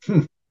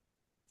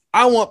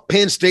 I want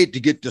Penn State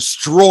to get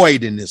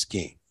destroyed in this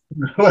game.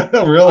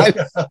 Really?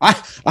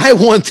 I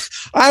want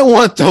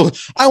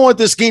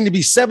this game to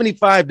be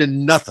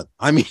 75-0.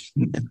 I mean,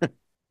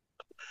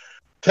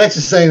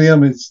 Texas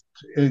A&M is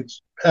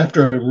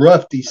after a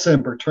rough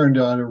December turned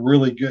out a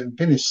really good and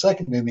finished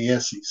second in the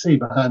SEC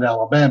behind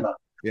Alabama.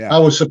 Yeah. I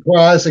was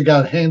surprised they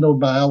got handled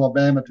by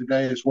Alabama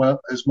today as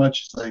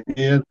much as they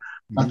did.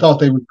 Mm-hmm. I thought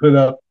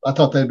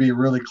that'd be a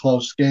really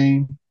close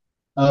game.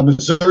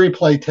 Missouri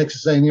played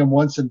Texas A&M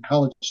once in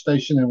College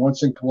Station and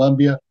once in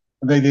Columbia,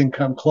 and they didn't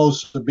come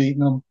close to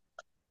beating them.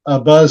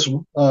 Buzz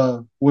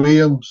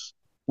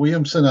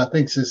Williamson, I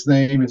think's his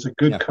name, is a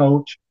good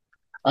coach.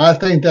 I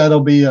think that'll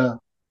be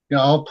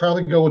I'll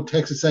probably go with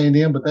Texas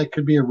A&M, but that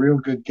could be a real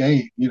good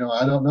game.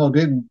 I don't know.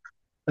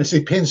 I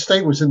see Penn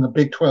State was in the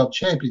Big 12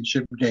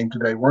 championship game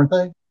today, weren't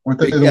they? Weren't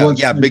they the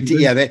ones? Yeah, Big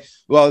T. Yeah, it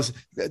was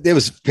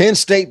Penn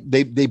State.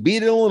 They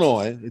beat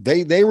Illinois.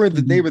 They were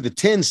the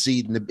 10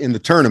 seed in the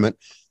tournament.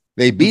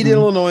 They beat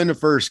Illinois in the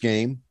first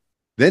game.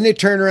 Then they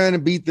turned around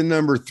and beat the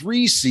number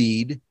 3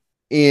 seed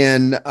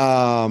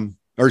the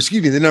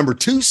number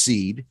 2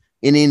 seed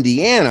in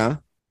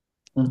Indiana.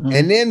 Mm-hmm.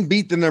 And then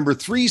beat the number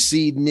 3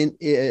 seed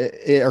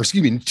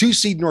 2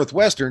 seed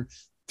Northwestern,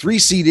 3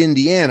 seed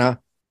Indiana,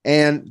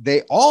 and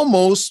they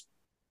almost,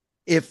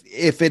 if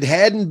it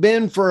hadn't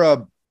been for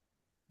a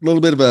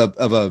little bit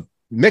of a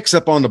mix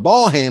up on the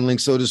ball handling,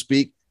 so to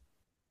speak,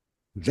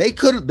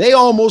 they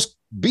almost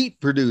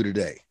beat Purdue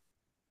today.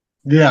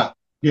 Yeah.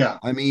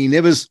 I mean,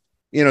 it was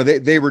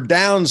they were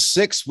down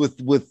 6 with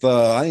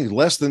I think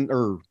less than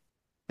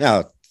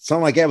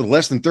something like that with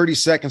less than 30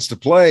 seconds to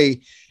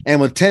play.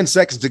 And with 10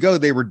 seconds to go,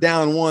 they were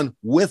down 1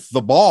 with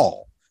the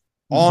ball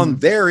on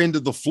their end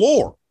of the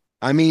floor.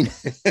 I mean,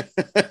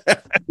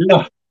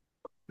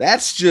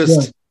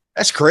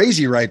 that's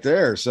crazy right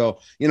there. So,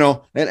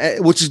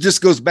 and which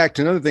just goes back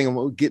to another thing.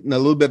 I'm getting a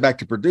little bit back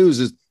to Purdue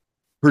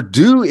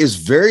is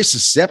very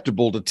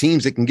susceptible to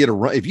teams that can get a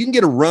run. If you can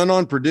get a run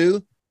on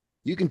Purdue,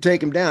 you can take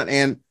them down.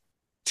 And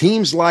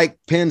teams like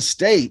Penn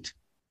State,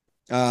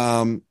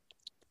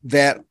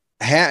 that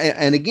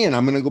and again,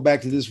 I'm going to go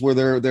back to this where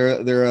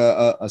they're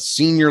a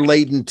senior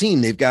laden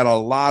team. They've got a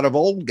lot of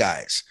old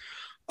guys,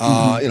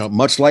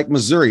 much like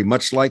Missouri,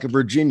 much like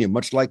Virginia,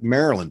 much like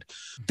Maryland.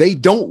 They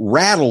don't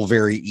rattle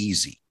very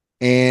easy.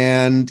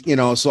 And,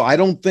 so I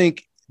don't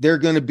think they're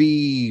going to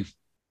be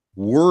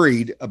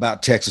worried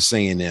about Texas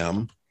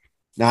A&M.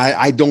 Now,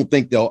 I don't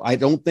think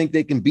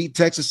they can beat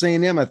Texas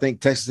A&M. I think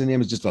Texas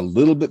A&M is just a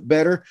little bit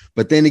better.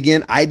 But then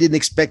again, I didn't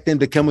expect them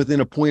to come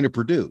within a point of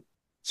Purdue.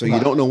 So you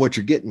don't know what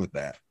you're getting with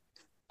that.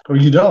 Or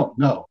you don't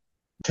know.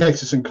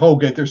 Texas and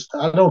Colgate,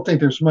 I don't think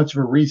there's much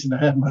of a reason to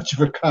have much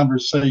of a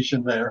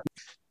conversation there.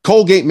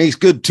 Colgate makes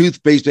good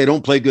toothpaste. They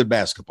don't play good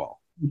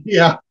basketball.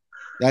 Yeah.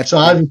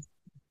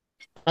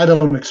 I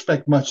don't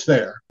expect much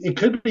there. It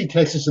could be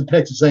Texas and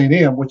Texas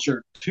A&M, which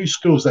are two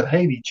schools that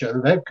hate each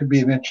other. That could be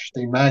an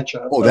interesting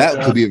matchup. Oh,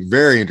 that could be a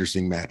very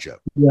interesting matchup.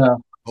 Yeah.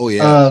 Oh,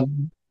 yeah.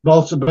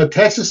 But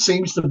Texas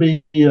seems to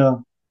be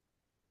they've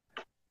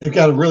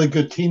got a really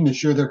good team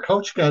this year. Their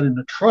coach got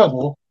into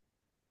trouble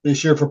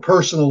this year for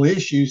personal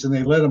issues, and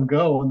they let him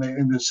go.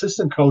 And the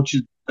assistant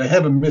coaches, they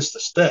haven't missed a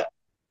step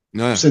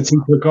since he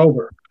took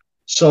over.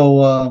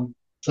 So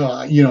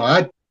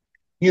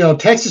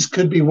Texas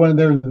could be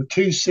the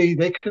 2 seed.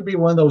 They could be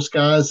one of those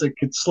guys that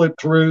could slip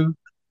through,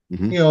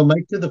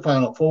 make to the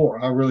Final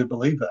Four. I really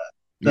believe that.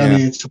 Yeah. I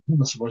mean, it's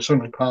possible. It's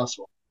certainly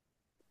possible.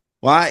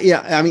 Well,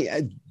 I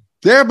mean,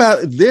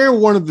 they're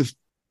one of the.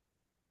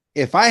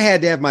 If I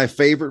had to have my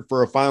favorite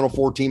for a Final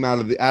Four team out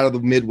of the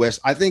Midwest,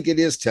 I think it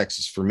is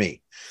Texas for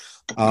me.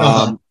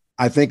 I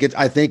think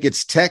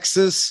it's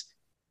Texas.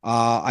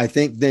 I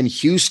think then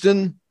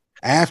Houston.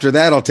 After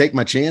that, I'll take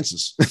my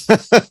chances.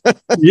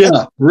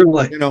 Yeah,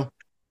 really.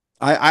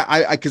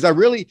 Because I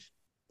really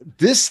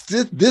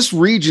this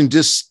region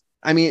just.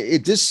 I mean,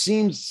 it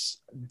seems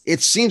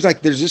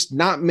like there's just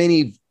not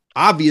many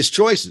obvious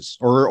choices,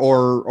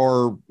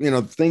 or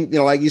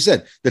like you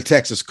said, the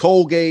Texas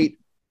Colgate,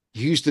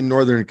 Houston,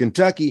 Northern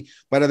Kentucky.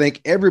 But I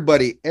think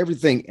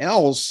everything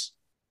else,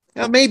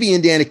 maybe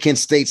Indiana, Kent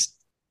State's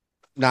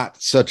not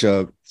such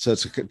a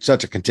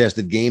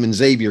contested game, and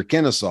Xavier,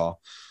 Kennesaw.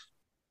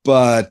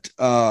 But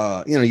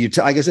like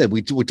I said,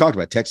 we talked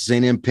about Texas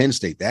A&M, Penn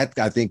State. That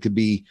I think could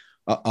be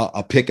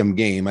a pick 'em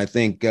game. I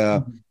think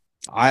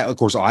of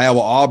course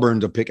Iowa, Auburn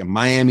to pick 'em,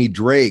 Miami,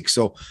 Drake.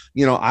 So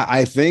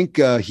I think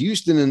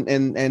Houston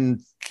and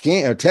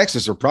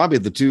Texas are probably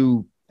the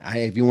two,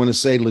 if you want to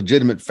say,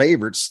 legitimate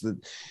favorites. That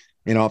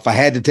if I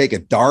had to take a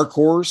dark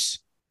horse,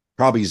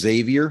 probably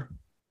Xavier.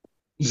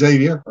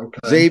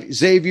 Okay.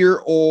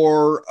 Xavier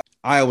or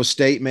Iowa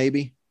State,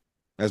 maybe,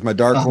 as my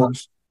dark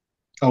horse.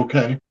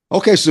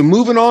 Okay, so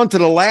moving on to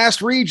the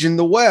last region,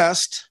 the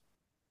West.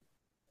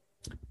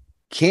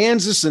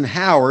 Kansas and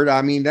Howard.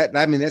 I mean, that's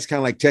kind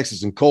of like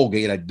Texas and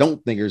Colgate. I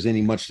don't think there's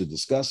any much to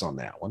discuss on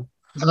that one.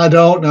 I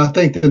don't. I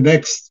think the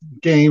next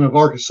game of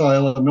Arkansas,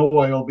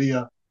 Illinois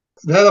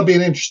that'll be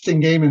an interesting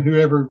game, and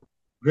whoever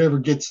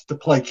gets to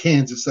play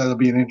Kansas, that'll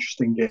be an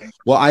interesting game.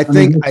 Well, I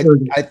think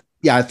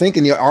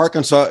in the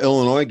Arkansas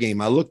Illinois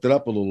game, I looked it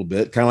up a little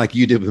bit, kind of like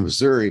you did with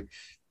Missouri,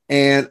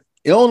 and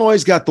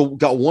Illinois got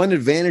one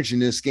advantage in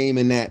this game,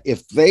 in that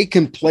if they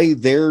can play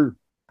their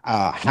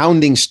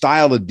hounding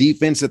style of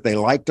defense that they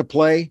like to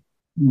play,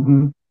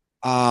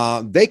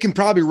 they can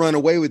probably run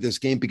away with this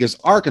game, because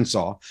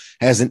Arkansas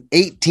has an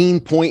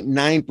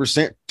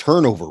 18.9%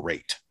 turnover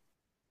rate.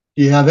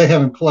 Yeah, they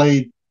haven't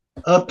played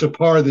up to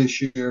par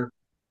this year.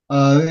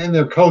 And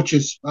their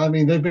coaches, I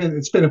mean,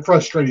 it's been a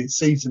frustrating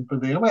season for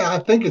them. I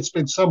think it's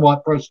been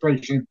somewhat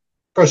frustrating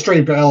for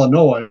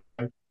Illinois.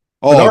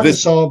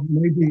 Arkansas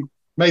maybe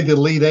made the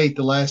Elite Eight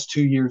the last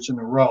 2 years in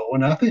a row,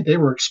 and I think they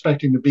were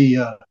expecting to be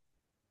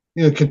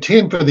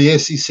contend for the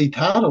SEC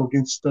title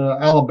against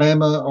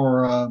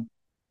Alabama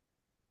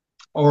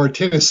or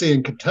Tennessee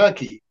and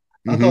Kentucky.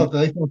 I thought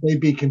they'd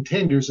be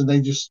contenders, and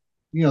they just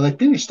they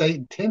finished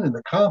 8-10 in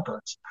the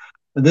conference,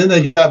 and then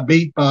they got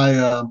beat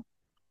by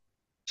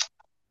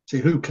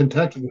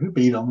Kentucky who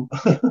beat them.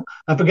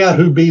 I forgot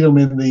who beat them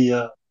in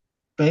the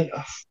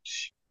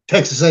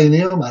Texas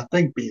A&M. I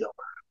think beat them.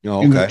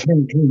 Oh, okay.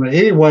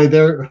 Anyway,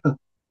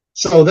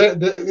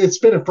 it's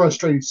been a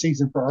frustrating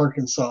season for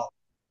Arkansas.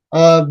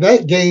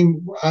 That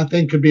game, I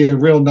think, could be a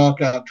real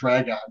knockout,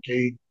 drag-out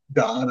game,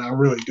 Don. I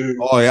really do.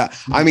 Oh, yeah.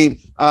 I mean,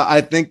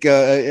 I think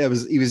it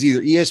was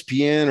either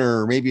ESPN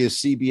or maybe a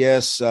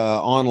CBS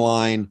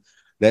online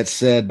that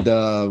said,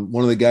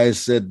 one of the guys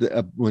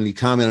said when he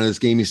commented on this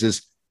game,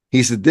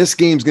 he said, this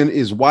game's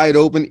is wide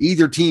open.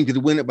 Either team could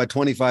win it by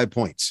 25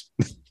 points.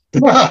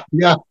 Yeah.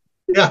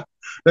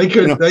 They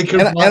could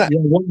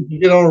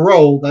get on a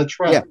roll. That's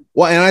right. Yeah.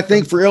 Well, and I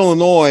think for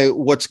Illinois,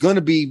 what's going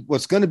to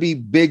be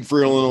big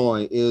for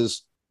Illinois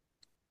is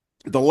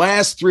the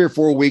last 3 or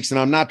 4 weeks. And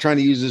I'm not trying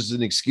to use this as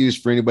an excuse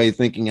for anybody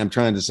thinking I'm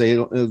trying to say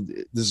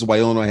this is why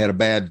Illinois had a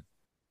bad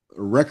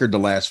record the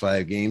last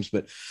 5 games,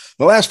 but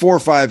the last 4 or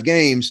 5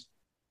 games,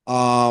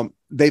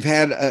 they've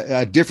had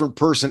a different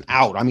person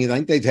out. I mean, I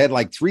think they've had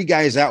like 3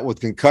 guys out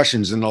with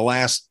concussions in the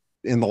last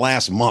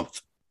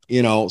month.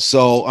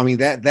 So I mean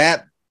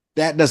that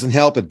doesn't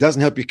help. It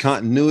doesn't help your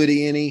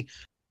continuity any.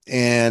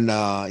 And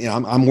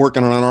I'm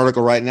working on an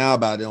article right now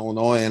about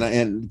Illinois,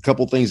 and a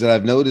couple of things that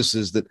I've noticed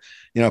is that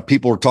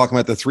people are talking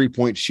about the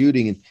 3-point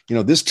shooting,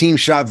 and this team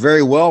shot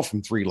very well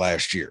from 3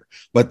 last year,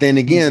 but then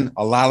again,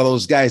 a lot of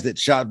those guys that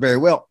shot very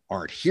well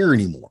aren't here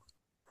anymore.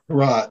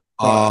 Right.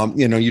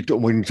 When you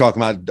talk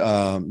about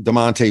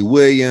DeMonte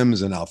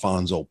Williams and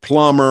Alfonso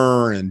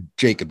Plummer and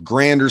Jacob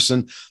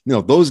Granderson,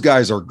 those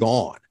guys are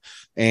gone,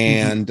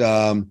 and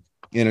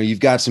you've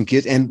got some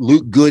kids, and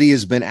Luke Goody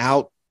has been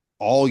out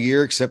all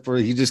year, except for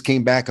he just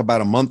came back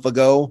about a month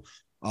ago.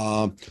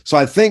 So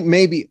I think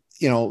maybe,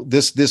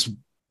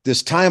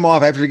 this time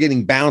off after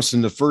getting bounced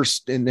in their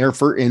first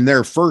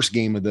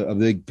game of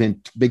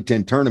the Big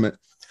Ten tournament,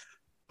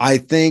 I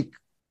think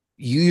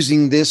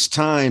using this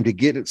time to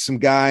get some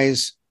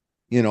guys,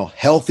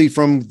 healthy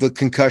from the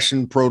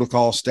concussion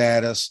protocol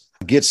status,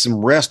 get some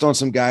rest on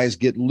some guys,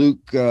 get Luke,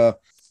 get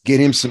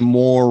him some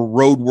more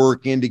road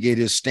work in to get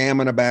his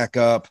stamina back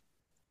up.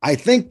 I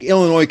think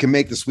Illinois can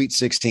make the Sweet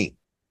 16.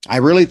 I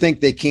really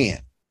think they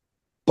can,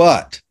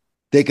 but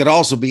they could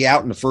also be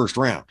out in the first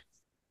round.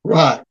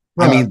 Right.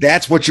 I mean,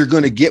 that's what you're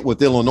going to get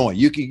with Illinois.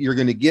 You're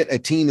going to get a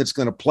team that's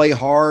going to play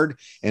hard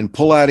and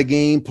pull out a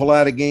game,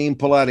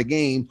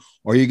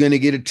 or you're going to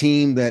get a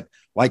team that,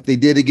 like they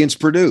did against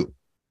Purdue,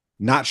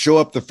 not show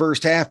up the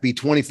first half, be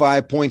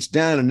 25 points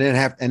down, and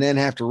then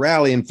have to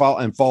rally and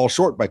fall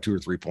short by 2 or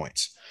 3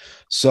 points.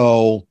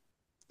 So,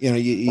 I'll tell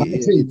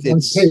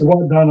you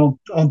what, Don,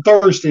 on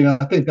Thursday,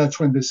 I think that's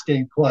when this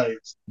game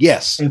plays.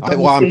 Yes.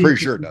 I'm pretty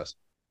sure it does.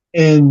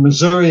 And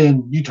Missouri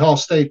and Utah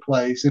State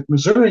plays. If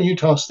Missouri and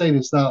Utah State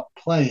is not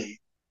playing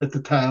at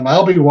the time,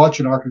 I'll be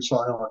watching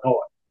Arkansas,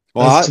 Illinois.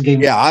 Well,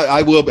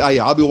 I will.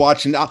 I'll be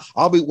watching.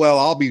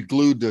 I'll be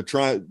glued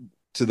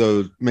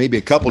to maybe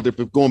a couple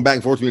different, going back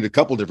and forth between a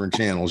couple different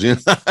channels. Right.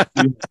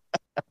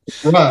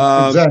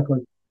 Exactly.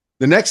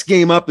 The next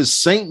game up is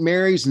St.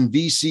 Mary's and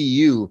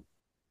VCU.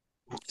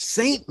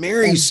 St.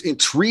 Mary's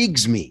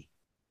intrigues me.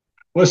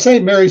 Well,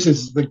 St. Mary's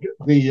is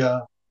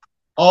the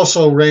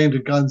also ran to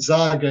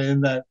Gonzaga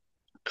in that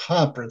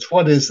conference.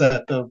 What is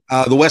that? The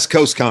West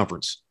Coast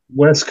Conference.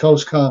 West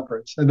Coast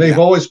Conference, and they've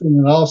always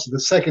been also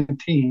the second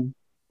team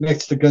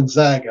next to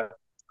Gonzaga.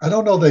 I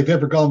don't know they've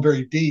ever gone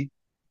very deep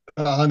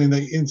in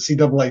the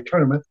NCAA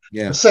tournament.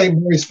 Yeah. A St.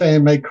 Mary's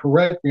fan may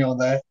correct me on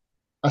that.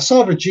 I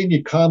saw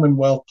Virginia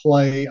Commonwealth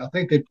play. I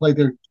think they played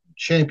their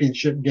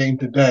championship game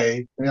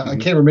today. I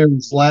can't remember if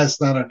it's last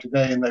night or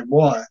today, and they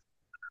won.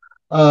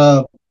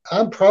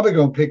 I'm probably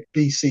going to pick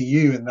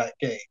VCU in that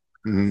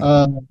game.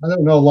 I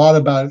don't know a lot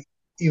about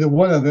either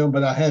one of them,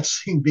 but I have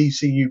seen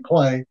VCU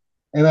play,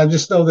 and I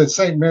just know that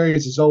St.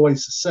 Mary's is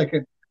always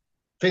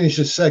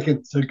finishes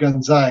second to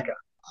Gonzaga.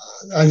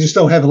 I just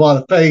don't have a lot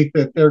of faith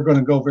that they're going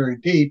to go very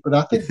deep, but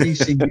I think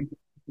VCU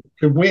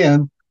could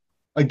win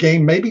a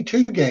game, maybe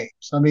 2 games.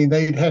 I mean,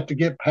 they'd have to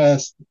get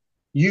past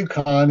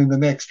UConn in the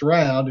next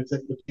round if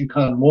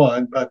UConn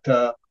won, but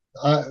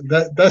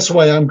that's the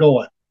way I'm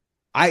going.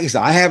 I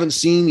haven't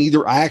seen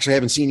either. I actually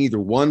haven't seen either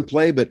one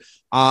play, but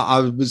I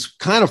was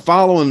kind of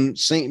following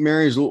St.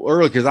 Mary's a little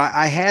early because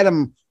I had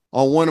them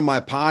on one of my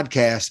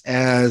podcasts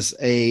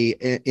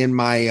in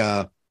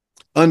my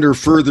under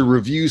further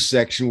review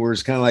section, where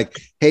it's kind of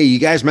like, hey, you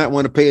guys might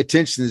want to pay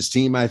attention to this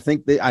team. I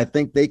think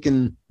they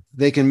can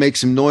make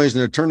some noise in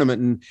their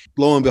tournament, and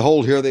lo and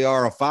behold, here they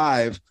are, a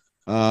 5.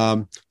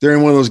 They're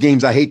in one of those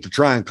games I hate to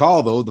try and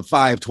call, though, the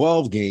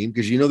 5-12 game,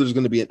 because there's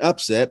going to be an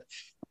upset,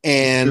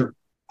 and sure.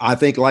 I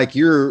think like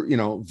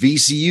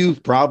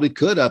VCU probably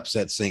could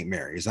upset St.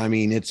 Mary's. I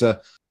mean, it's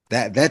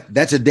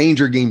that's a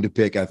danger game to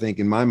pick, I think,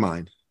 in my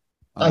mind.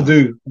 I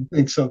do. I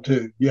think so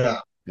too.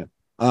 Yeah.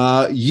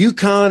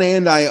 UConn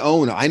and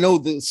Iona. I know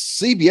the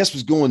CBS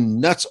was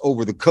going nuts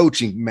over the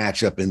coaching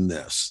matchup in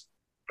this.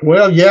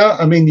 Well, yeah.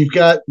 I mean, you've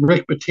got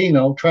Rick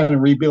Pitino trying to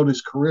rebuild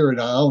his career at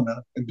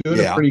Iona and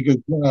doing a pretty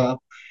good job.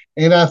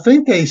 And I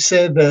think they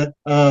said that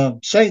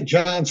St.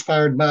 John's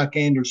fired Mike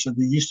Anderson,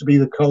 who used to be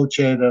the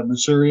coach at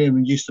Missouri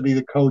and used to be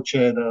the coach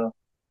at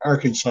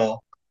Arkansas.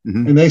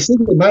 Mm-hmm. And they said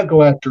they might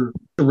go after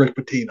Rick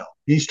Pitino.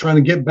 He's trying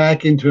to get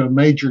back into a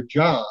major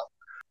job.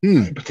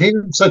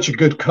 Pitino's such a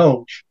good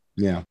coach.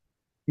 Yeah.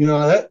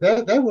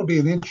 That would be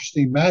an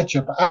interesting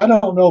matchup. I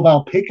don't know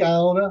about pick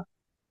Iona,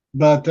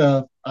 but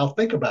I'll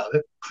think about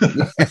it.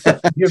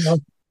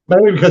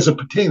 Maybe because of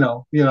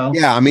Pitino,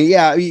 Yeah, I mean,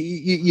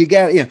 you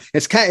got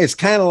it's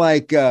kind of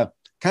like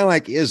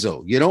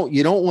Izzo. You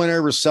don't want to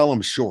ever sell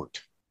them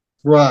short,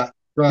 right?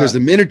 Because the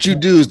minute you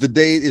do is the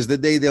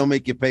day they'll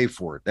make you pay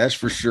for it. That's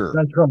for sure.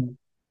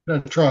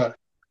 That's right.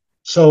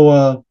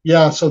 So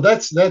so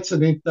that's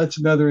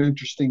another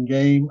interesting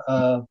game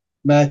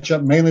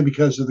matchup, mainly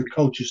because of the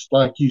coaches,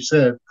 like you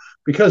said,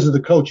 because of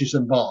the coaches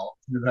involved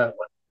in that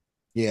one.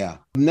 Yeah.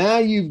 Now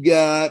you've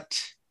got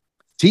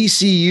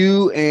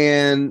TCU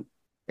and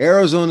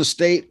Arizona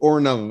State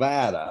or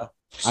Nevada.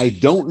 I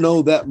don't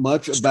know that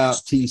much about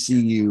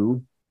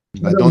TCU.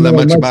 I don't know that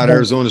much about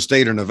Arizona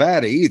State or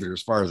Nevada either,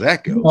 as far as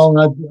that goes.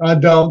 No, I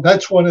don't.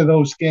 That's one of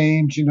those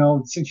games,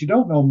 since you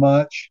don't know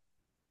much,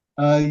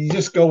 you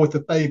just go with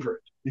the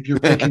favorite. If you're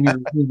picking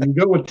you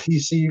go with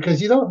TCU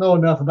because you don't know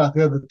enough about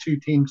the other two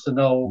teams to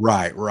know.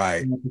 Right.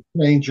 To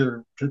change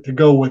or to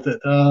go with it.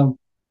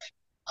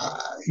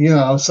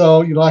 So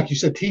like you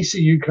said,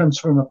 TCU comes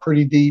from a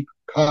pretty deep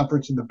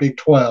conference in the Big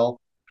 12,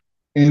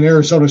 and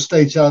Arizona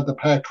State's out of the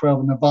Pac-12,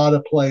 and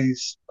Nevada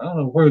plays. I don't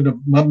know where the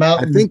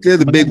mountain. I think they're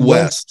the Big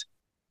West.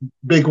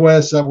 Big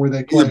West, is that where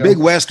they play? Either Big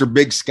West or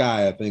Big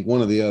Sky, I think,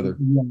 one or the other.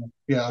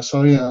 Yeah.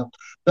 So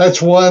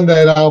that's one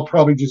that I'll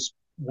probably just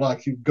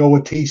go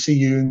with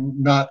TCU and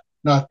not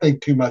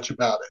think too much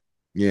about it.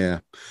 Yeah.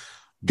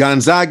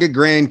 Gonzaga,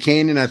 Grand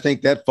Canyon, I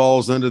think that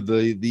falls under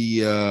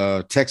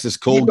the Texas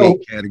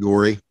Colgate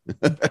category.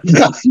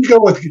 Yeah, you go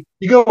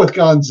with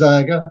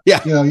Gonzaga.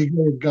 Yeah. You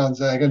go with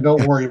Gonzaga.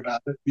 Don't worry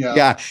about it.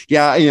 Yeah.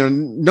 Yeah.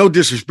 No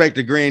disrespect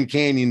to Grand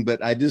Canyon,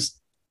 but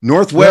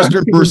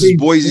Northwestern versus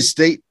Boise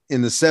State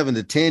in the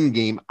 7-10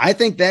 game. I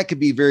think that could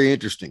be very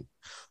interesting.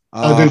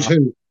 I do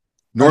too.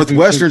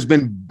 Northwestern's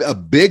been a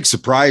big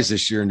surprise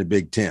this year in the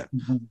Big Ten.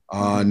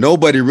 Mm-hmm.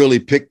 Nobody really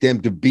picked them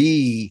to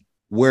be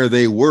where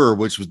they were,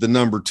 which was the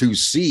number 2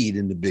 seed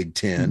in the Big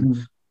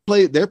Ten.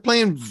 Mm-hmm. They're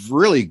playing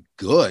really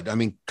good. I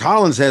mean,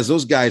 Collins has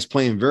those guys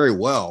playing very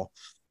well.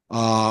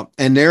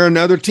 And they're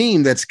another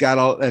team that's got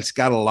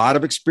a lot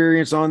of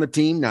experience on the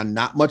team. Now,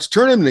 not much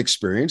tournament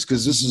experience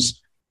because this is,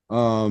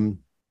 I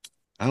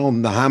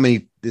don't know how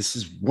many, this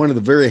is one of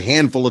the very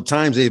handful of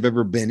times they've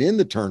ever been in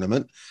the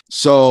tournament.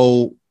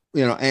 So,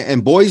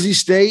 and Boise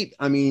State,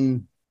 I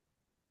mean,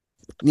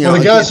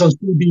 the guys on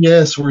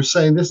CBS were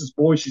saying this is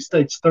Boise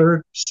State's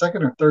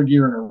second or third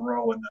year in a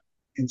row in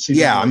NCAA.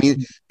 Yeah, I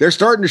mean, they're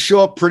starting to show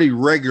up pretty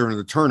regular in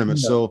the tournament.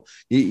 Yeah. So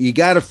you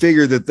got to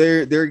figure that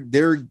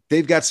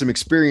they've got some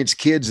experienced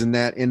kids in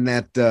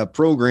that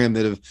program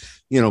that have,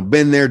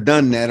 been there,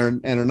 done that,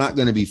 and are not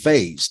going to be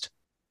phased.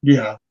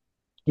 Yeah.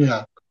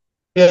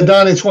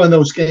 Don, it's one of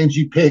those games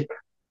you pick.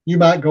 You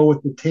might go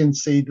with the 10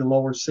 seed, the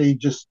lower seed,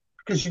 just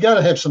because you got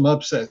to have some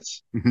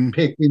upsets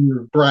picked in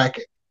your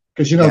bracket.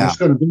 Because there's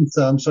going to be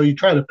some, so you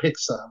try to pick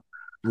some,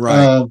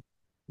 right?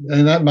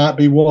 And that might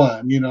be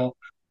one.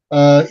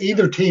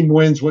 Either team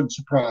wins wouldn't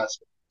surprise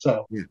me.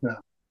 So,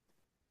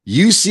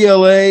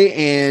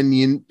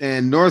 UCLA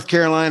and North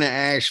Carolina,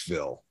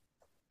 Asheville.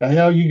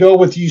 You go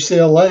with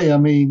UCLA. I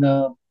mean,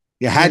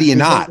 how do you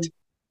not?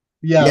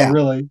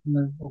 Really.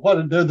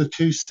 They're the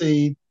 2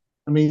 seed.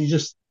 I mean, you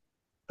just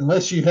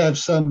unless you have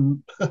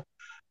some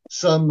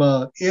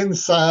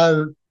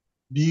inside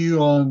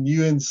view on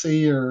UNC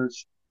or.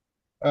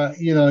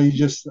 You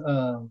just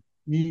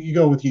you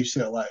go with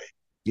UCLA.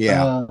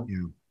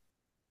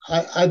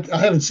 I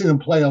haven't seen them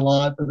play a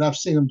lot, but I've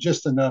seen them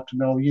just enough to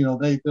know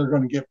they're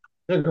going to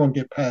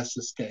get past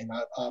this game.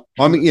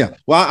 Illinois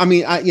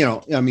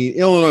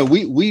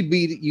we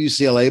beat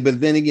UCLA, but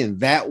then again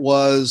that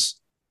was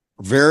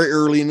very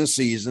early in the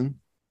season.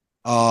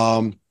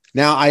 Now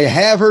I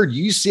have heard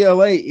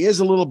UCLA is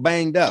a little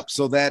banged up,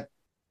 so that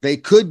they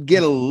could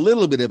get a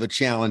little bit of a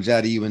challenge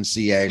out of UNC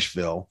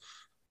Asheville.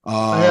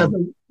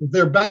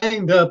 They're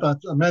banged up. I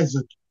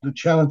imagine the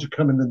challenge will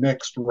come in the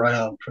next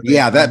round.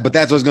 But that's what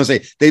I was going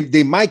to say.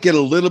 They might get a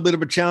little bit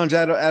of a challenge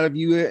out of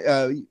you,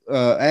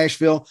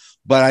 Asheville.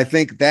 But I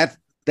think that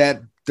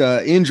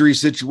injury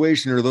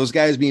situation or those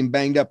guys being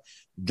banged up,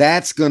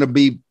 that's going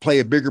to play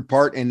a bigger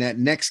part in that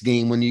next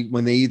game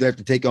when they either have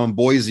to take on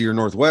Boise or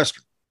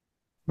Northwestern.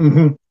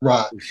 Mm-hmm.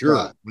 Right. For sure.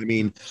 Right. I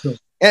mean, sure.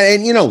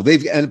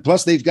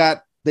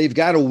 They've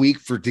got a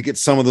week to get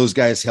some of those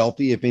guys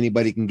healthy, if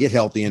anybody can get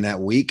healthy in that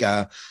week.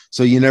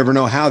 So you never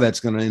know how that's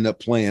going to end up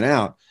playing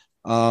out.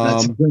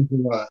 That's exactly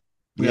right.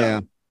 Yeah.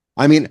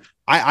 I mean,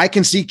 I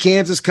can see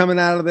Kansas coming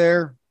out of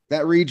there,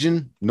 that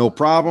region, no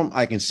problem.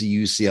 I can see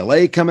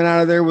UCLA coming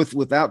out of there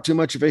without too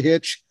much of a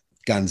hitch.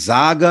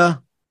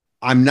 Gonzaga,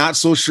 I'm not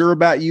so sure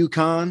about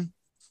UConn.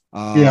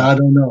 I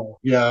don't know.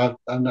 Yeah,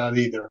 I'm not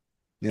either.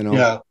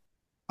 Yeah.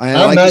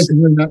 I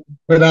imagine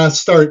when I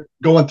start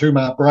going through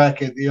my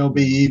bracket, it'll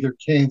be either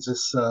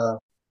Kansas,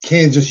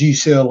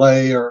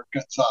 UCLA, or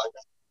Gonzaga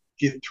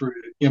get through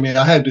it. I mean,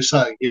 I haven't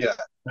decided yet.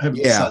 I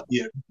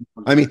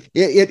mean,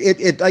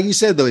 it like you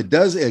said though, it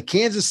does.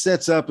 Kansas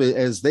sets up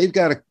as they've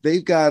got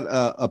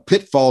a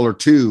pitfall or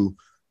two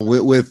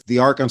with the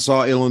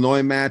Arkansas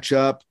Illinois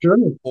matchup,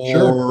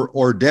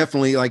 or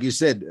definitely like you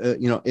said,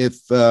 if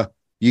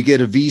you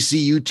get a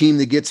VCU team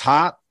that gets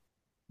hot,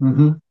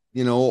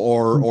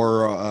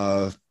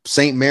 or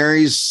St.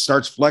 Mary's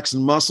starts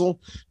flexing muscle,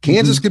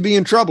 Kansas could be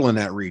in trouble in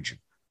that region.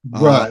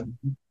 Right.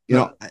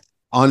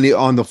 On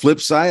the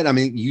flip side, I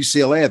mean,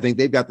 UCLA, I think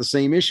they've got the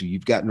same issue.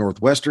 You've got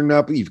Northwestern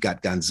up, you've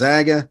got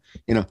Gonzaga,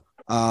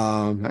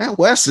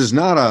 West is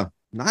not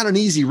an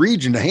easy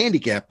region to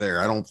handicap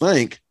there. I don't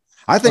think.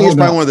 I think it's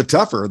probably one of the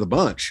tougher of the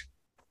bunch.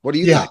 What do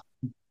you think?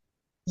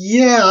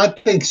 Yeah, I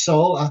think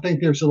so. I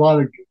think there's a lot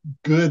of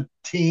good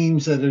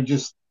teams that are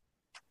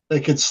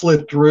they could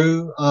slip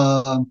through.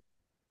 I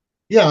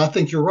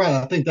think you're right.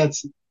 I think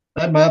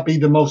that might be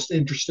the most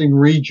interesting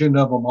region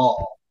of them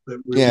all.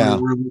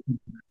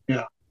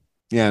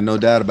 Yeah, no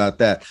doubt about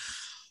that.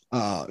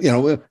 I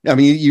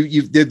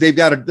mean, they've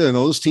got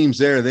those teams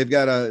there. They've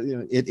got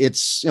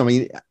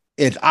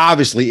it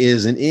obviously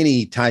is in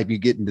any type you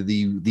get into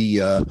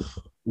the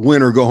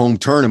win or go home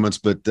tournaments,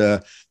 but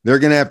they're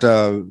going to have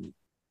to.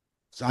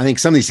 I think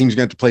some of these teams are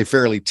going to have to play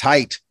fairly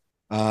tight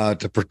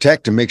to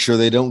protect and make sure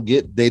they don't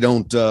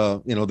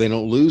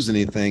lose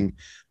anything.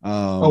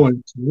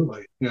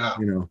 Absolutely, yeah.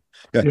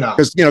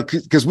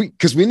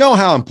 Because we know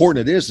how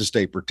important it is to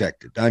stay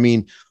protected. I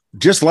mean,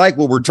 just like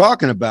what we're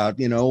talking about,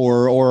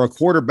 or a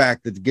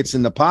quarterback that gets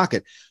in the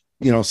pocket.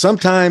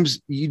 Sometimes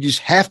you just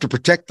have to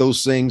protect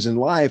those things in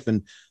life,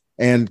 and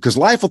because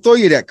life will throw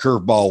you that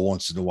curveball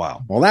once in a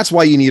while. Well, that's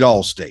why you need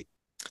Allstate.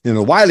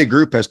 The Wiley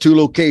Group has 2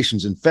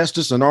 locations in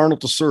Festus and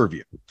Arnold to serve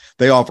you.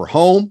 They offer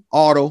home,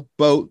 auto,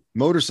 boat,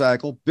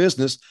 motorcycle,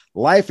 business,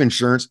 life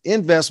insurance,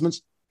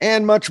 investments,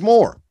 and much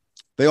more.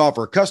 They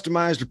offer a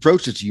customized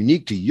approach that's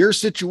unique to your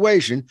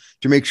situation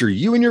to make sure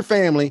you and your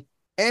family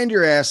and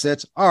your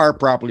assets are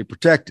properly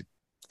protected.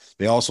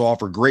 They also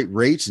offer great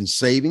rates and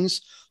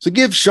savings. So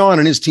give Sean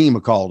and his team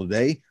a call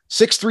today,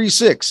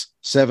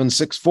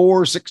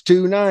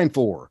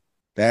 636-764-6294.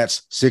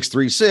 That's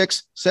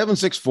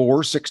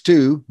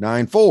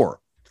 636-764-6294.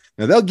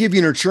 Now, they'll give you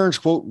an insurance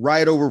quote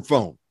right over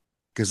phone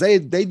because they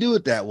do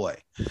it that way.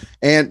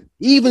 And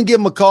even give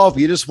them a call if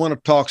you just want to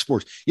talk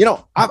sports.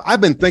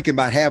 I've been thinking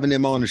about having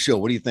them on the show.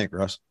 What do you think,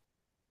 Russ?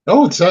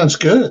 Oh, it sounds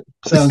good.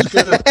 Sounds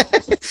good.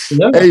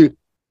 Yeah. Hey,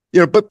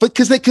 but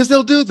because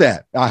they'll do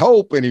that. I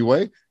hope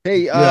anyway.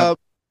 Hey,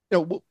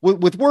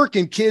 with work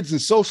and kids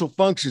and social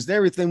functions and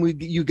everything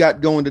you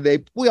got going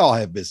today, we all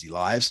have busy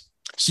lives.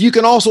 So you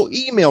can also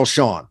email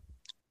Sean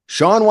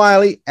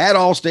Wiley at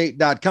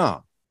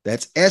allstate.com.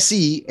 That's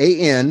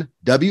SEANWILEY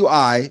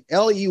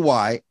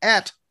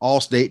at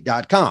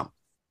allstate.com.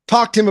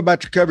 Talk to him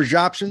about your coverage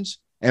options.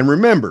 And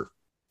remember,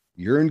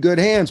 you're in good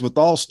hands with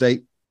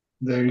Allstate.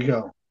 There you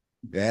go.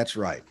 That's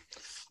right.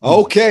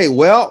 Okay.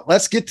 Well,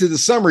 let's get to the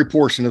summary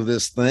portion of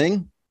this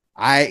thing.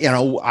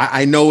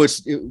 I know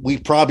we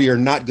probably are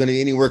not going to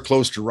anywhere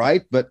close to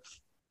right, but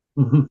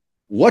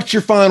what's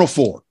your Final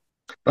Four?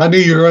 I knew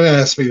you were going to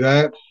ask me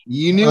that.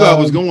 You knew I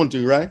was going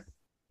to, right?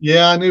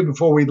 Yeah, I knew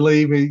before we'd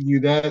leave,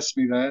 you'd ask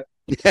me that.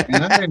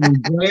 And I've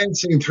been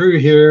glancing through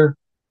here.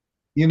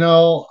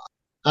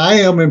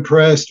 I am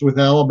impressed with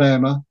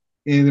Alabama.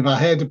 And if I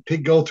had to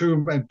go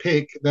through and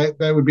pick, that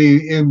would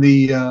be in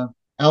the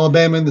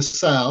Alabama in the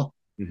South.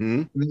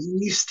 Mm-hmm. In the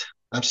East,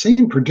 I've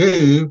seen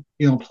Purdue,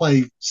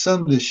 play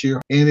some this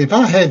year. And if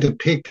I had to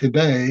pick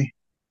today,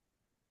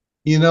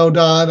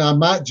 Don, I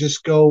might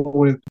just go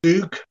with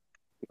Duke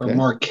or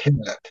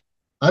Marquette.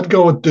 I'd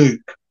go with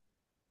Duke.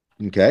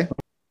 Okay.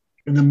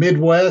 In the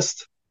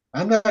Midwest,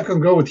 I'm not going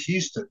to go with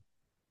Houston.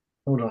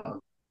 Hold on.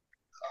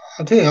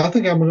 I'll tell you, I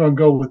think I'm going to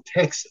go with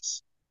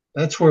Texas.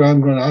 That's where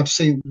I'm going to. I've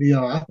seen,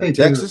 I think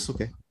Texas.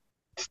 Okay.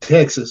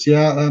 Texas.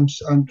 Yeah.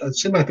 It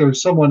seemed like there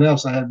was someone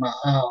else I had my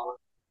eye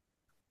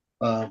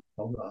on.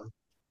 Hold on.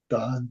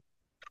 Don.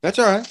 That's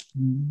all right.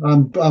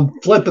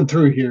 I'm flipping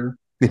through here.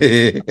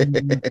 I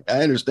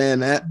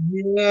understand that.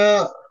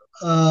 Yeah.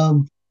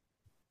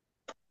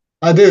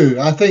 I do.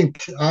 I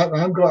think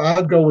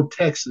I'd go with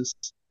Texas.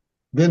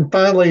 Then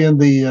finally in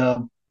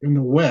the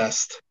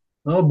West.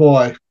 Oh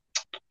boy.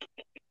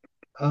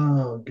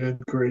 Oh, good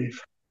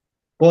grief.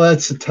 Well,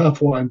 that's a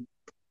tough one.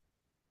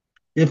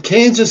 If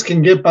Kansas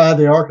can get by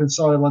the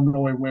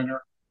Arkansas-Illinois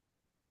winner,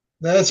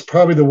 that's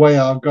probably the way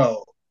I'll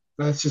go.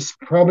 That's just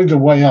probably the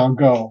way I'll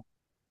go.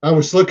 I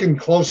was looking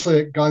closely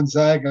at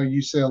Gonzaga,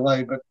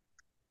 UCLA, but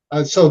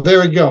so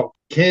there we go.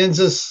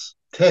 Kansas,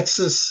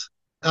 Texas,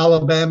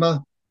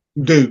 Alabama,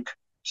 Duke.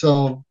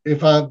 So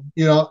if I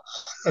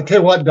tell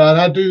you what, Don,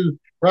 I do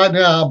right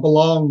now. I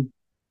belong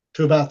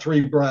to about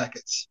 3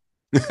 brackets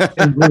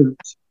in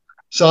groups.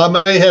 So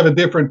I may have a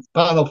different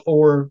Final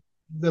Four.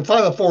 The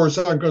Final Fours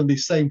aren't going to be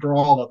the same for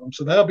all of them.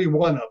 So that'll be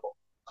one of them.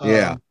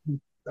 Yeah.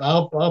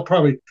 I'll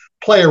probably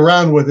play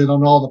around with it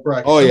on all the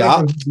brackets. Oh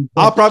yeah.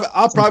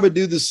 I'll probably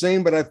do the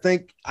same, but I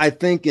think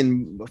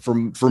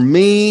for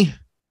me,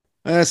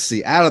 let's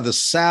see, out of the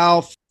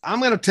South,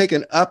 I'm going to take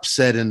an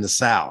upset in the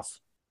South.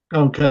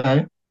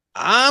 Okay.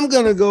 I'm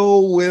going to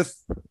go with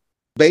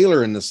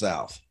Baylor in the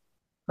South.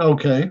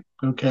 Okay.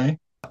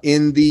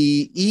 In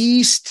the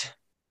East,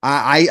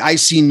 I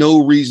see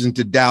no reason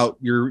to doubt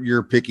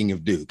your picking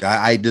of Duke.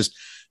 I just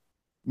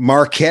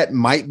Marquette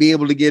might be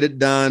able to get it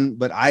done,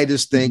 but I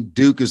just think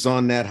Duke is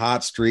on that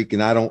hot streak,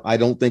 and I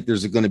don't think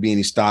there's going to be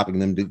any stopping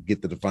them to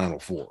get to the Final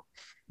Four.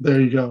 There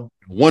you go.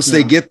 Once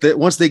they get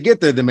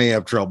there, they may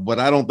have trouble, but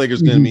I don't think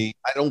it's going to be.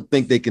 I don't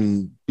think they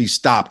can be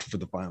stopped for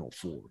the Final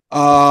Four.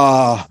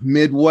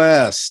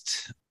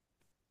 Midwest.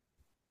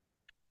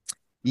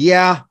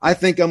 Yeah, I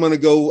think I'm going to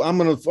go. I'm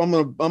going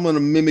to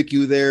mimic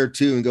you there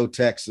too and go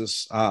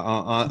Texas.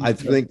 I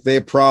think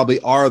they probably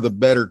are the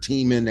better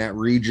team in that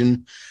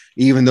region,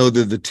 even though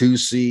they're the 2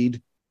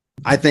 seed.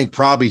 I think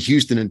probably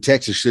Houston and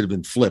Texas should have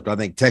been flipped. I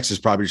think Texas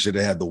probably should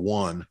have had the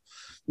 1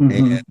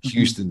 and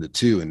Houston the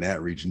 2 in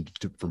that region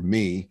for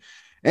me.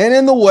 And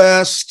in the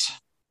West,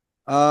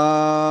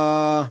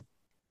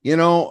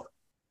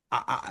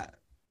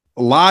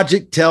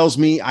 logic tells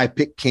me I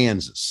pick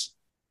Kansas.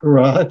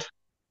 Right.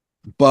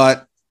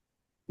 But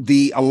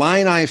the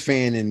Illini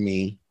fan in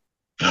me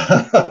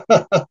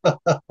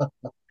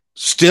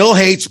still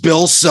hates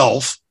Bill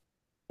Self.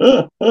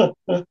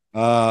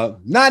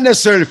 Not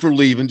necessarily for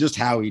leaving, just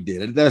how he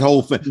did it. That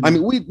whole thing. I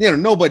mean,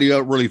 nobody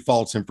really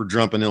faults him for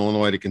jumping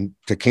Illinois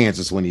to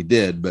Kansas when he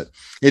did, but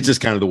it's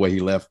just kind of the way he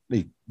left.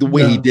 The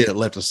way he did it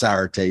left a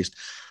sour taste.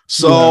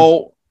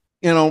 So,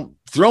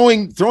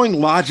 throwing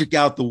logic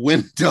out the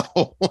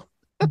window.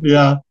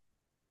 Yeah.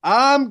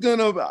 I'm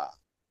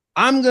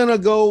gonna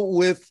go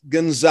with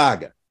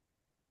Gonzaga.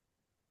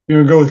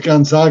 You're going to go with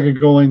Gonzaga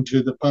going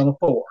to the Final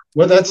Four.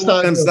 Well, that's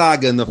not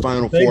Gonzaga in the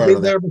Final Four. They've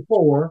been there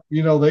before.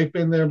 They've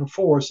been there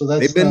before. So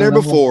they've been there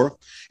before.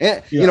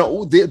 And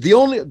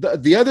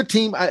the other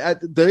team,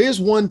 there is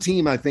one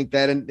team I think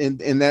that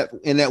in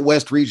that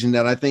West region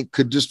that I think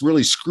could just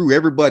really screw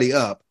everybody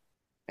up,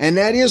 and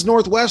that is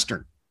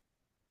Northwestern.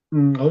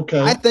 Okay,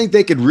 I think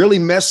they could really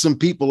mess some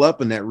people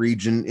up in that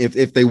region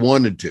if they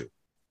wanted to.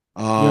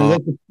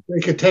 They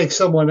could take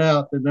someone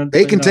out. And then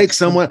they can take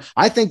someone.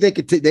 I think they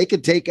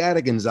could take out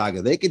of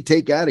Gonzaga. They could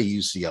take out of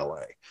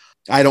UCLA.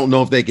 I don't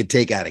know if they could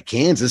take out of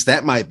Kansas.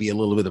 That might be a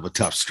little bit of a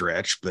tough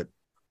stretch, but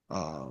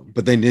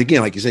then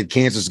again, like you said,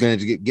 Kansas is going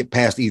to get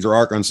past either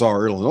Arkansas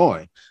or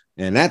Illinois,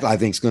 and that I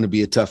think is going to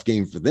be a tough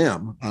game for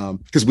them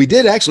because we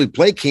did actually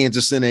play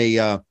Kansas in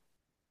it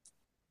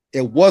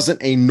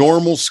wasn't a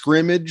normal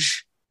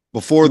scrimmage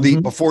before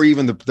even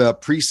the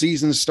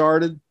preseason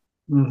started,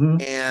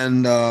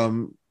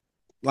 and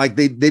like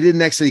they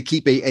didn't actually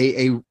keep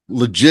a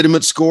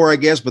legitimate score, I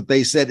guess, but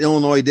they said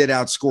Illinois did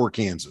outscore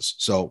Kansas.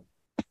 So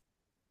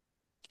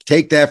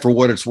take that for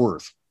what it's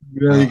worth.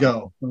 There you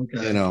go.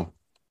 Okay.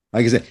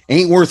 Like I said,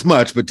 ain't worth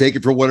much, but take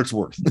it for what it's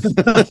worth.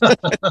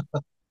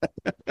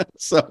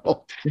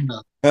 So,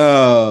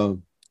 well,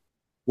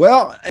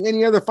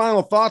 any other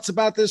final thoughts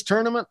about this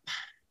tournament?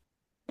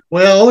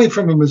 Well, only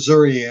from a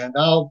Missouri end.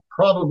 I'm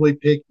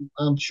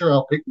sure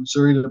I'll pick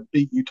Missouri to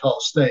beat Utah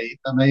State.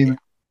 I mean,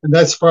 and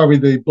that's probably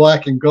the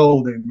black and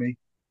gold in me.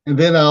 And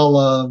then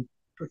I'll,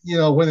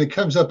 when it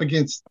comes up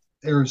against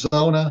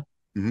Arizona,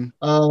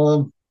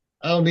 I'll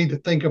need to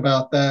think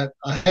about that.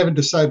 I haven't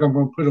decided if I'm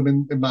going to put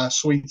them in my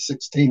Sweet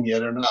 16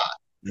 yet or not.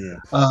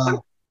 I'm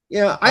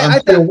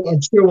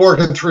still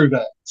working through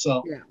that.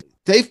 So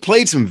they've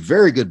played some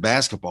very good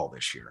basketball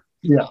this year.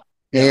 Yeah.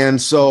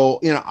 And so,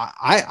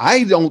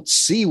 I don't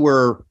see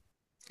where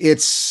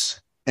it's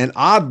an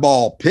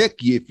oddball pick,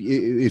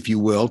 if you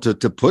will,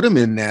 to put them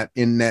in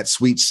that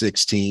Sweet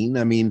 16.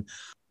 I mean,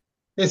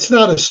 it's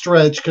not a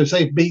stretch because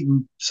they've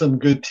beaten some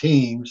good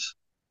teams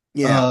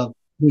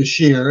this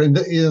year. And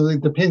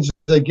it depends if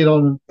they get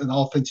on an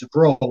offensive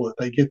roll. If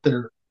they get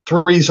their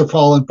threes are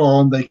falling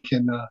for them, they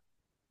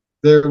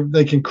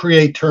can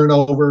create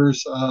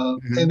turnovers.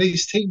 And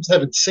these teams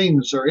haven't seen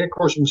Missouri. Of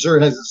course,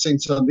 Missouri hasn't seen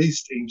some of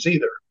these teams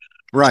either.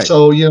 Right.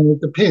 So,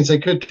 it depends. They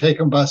could take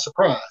them by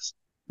surprise.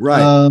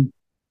 Right.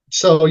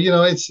 So,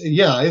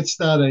 it's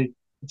not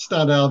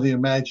out of the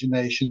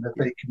imagination that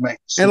they can make.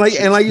 And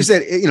like you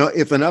said,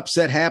 if an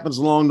upset happens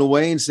along the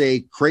way and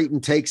say Creighton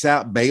takes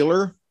out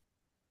Baylor,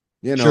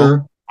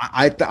 sure.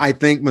 I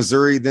think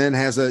Missouri then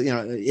has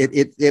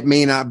it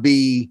may not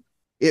be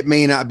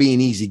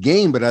an easy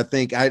game, but I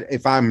think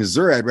if I'm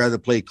Missouri, I'd rather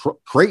play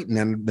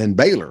Creighton than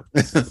Baylor.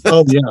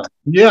 Oh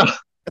yeah.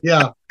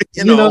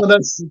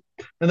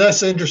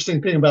 That's the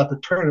interesting thing about the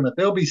tournament.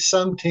 There'll be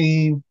some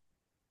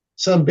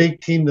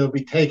big team that'll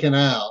be taken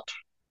out.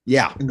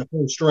 Yeah. In the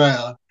first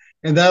round,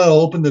 and that'll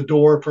open the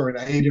door for an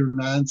 8 or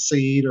 9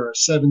 seed or a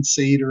 7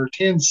 seed or a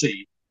 10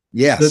 seed.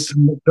 Yes.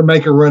 To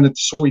make a run at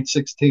the Sweet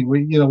 16.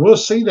 We'll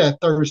see that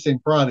Thursday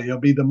and Friday. It'll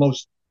be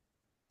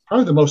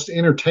probably the most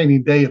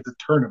entertaining day of the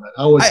tournament.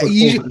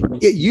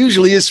 It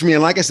usually is for me.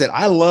 And like I said,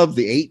 I love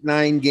the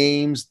 8-9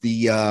 games,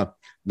 the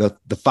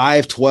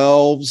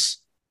 5-12s,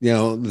 the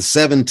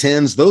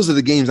 7-10s. Those are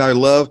the games I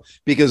love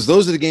because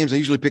those are the games I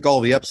usually pick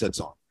all the upsets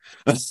on.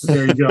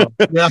 There you go.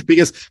 Yeah,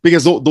 because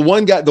the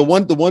one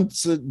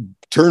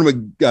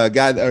tournament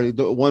guy, or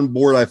the one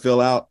board I fill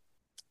out,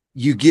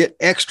 you get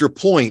extra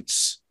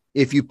points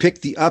if you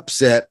pick the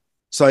upset.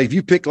 So if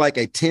you pick like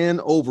a 10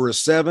 over a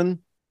 7,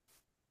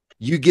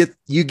 you get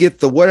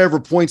the whatever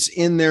points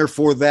in there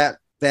for that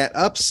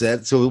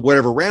upset. So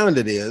whatever round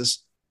it is,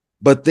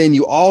 but then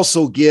you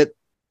also get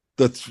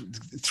the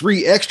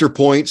 3 extra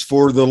points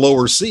for the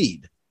lower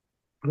seed.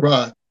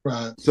 Right.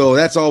 Right. So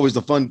that's always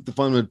the fun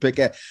one to pick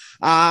at.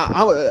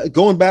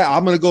 Going back,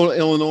 I'm going to go to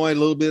Illinois a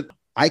little bit.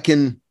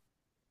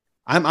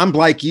 I'm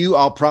like you.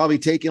 I'll probably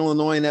take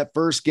Illinois in that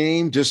first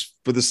game just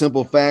for the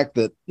simple fact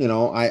that,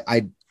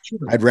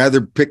 I'd rather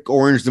pick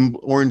orange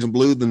and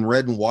blue than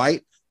red and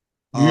white.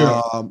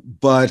 Yeah.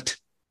 But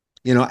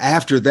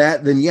after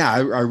that, then I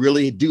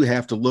really do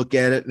have to look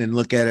at it and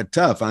look at it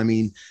tough. I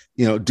mean,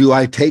 do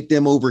I take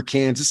them over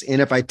Kansas?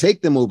 And if I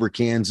take them over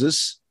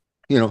Kansas,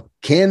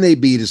 can they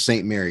beat a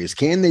St. Mary's?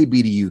 Can they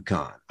beat a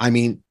UConn? I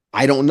mean,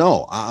 I don't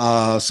know.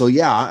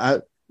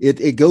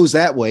 It goes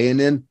that way. And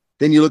then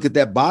you look at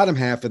that bottom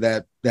half of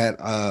that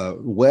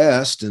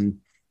West, and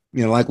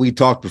like we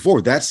talked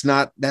before, that's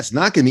not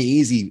going to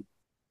be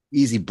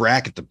easy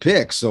bracket to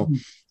pick. So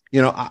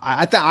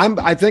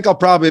I think I'll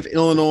probably have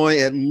Illinois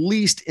at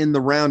least in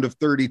the round of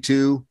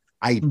 32.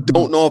 I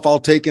don't know if I'll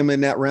take them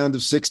in that round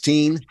of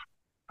 16,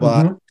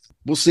 but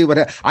we'll see what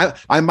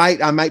happens. I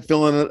might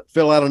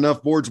fill out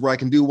enough boards where I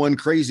can do one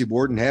crazy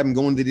board and have them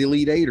going to the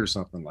Elite Eight or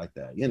something like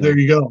that. There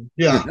you go.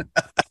 Yeah.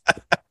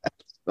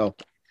 So,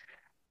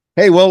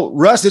 hey, well,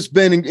 Russ, it's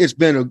been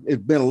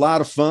a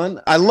lot of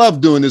fun. I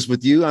love doing this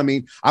with you. I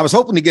mean, I was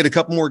hoping to get a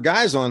couple more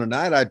guys on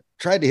tonight. I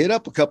tried to hit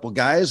up a couple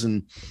guys,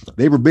 and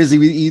they were busy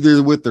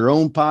either with their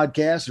own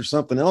podcast or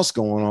something else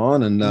going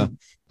on. And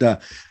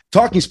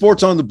Talking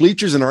Sports on the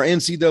Bleachers and our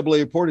NCAA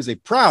report is a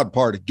proud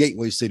part of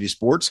Gateway City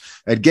Sports.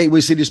 At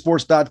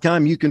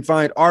gatewaycitysports.com, you can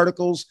find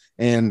articles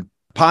and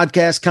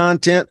podcast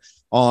content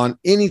on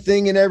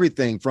anything and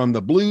everything from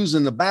the Blues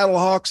and the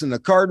Battlehawks and the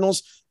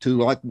Cardinals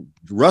to, like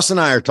Russ and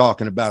I are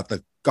talking about,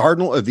 the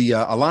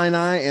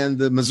Illini and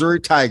the Missouri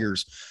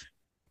Tigers.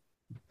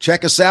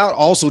 Check us out.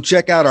 Also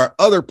check out our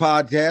other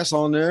podcasts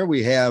on there.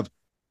 We have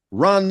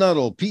Ron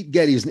Nuttall, Pete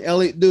Geddes, and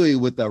Elliot Dewey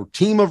with a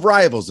team of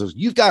rivals. If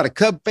you've got a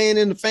Cub fan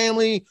in the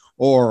family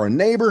or a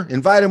neighbor,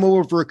 invite them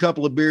over for a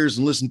couple of beers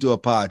and listen to a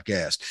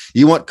podcast.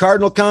 You want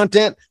Cardinal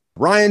content?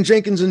 Ryan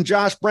Jenkins and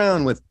Josh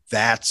Brown with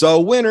That's a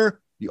Winner.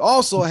 You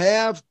also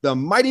have the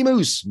Mighty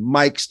Moose,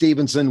 Mike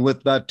Stevenson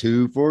with the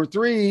 2 for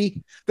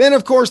 3. Then,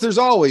 of course, there's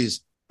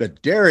always the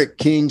Derek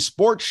King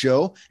Sports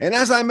Show. And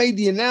as I made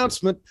the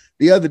announcement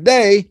the other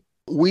day,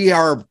 we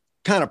are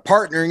kind of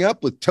partnering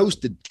up with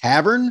Toasted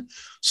Tavern,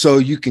 so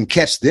you can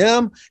catch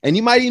them, and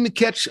you might even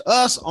catch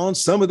us on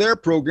some of their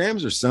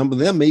programs, or some of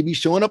them may be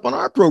showing up on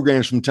our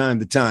programs from time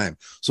to time.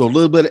 So a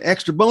little bit of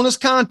extra bonus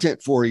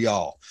content for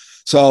y'all.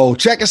 So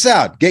check us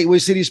out,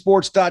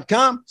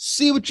 gatewaycitysports.com.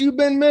 See what you've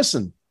been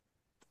missing.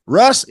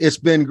 Russ, it's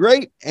been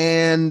great.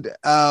 And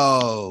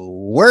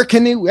where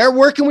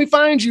can we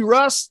find you,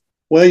 Russ?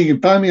 Well, you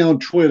can find me on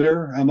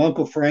Twitter. I'm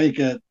Uncle Frank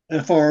at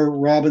FR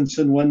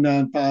Robinson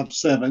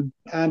 1957.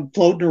 I'm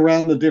floating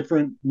around the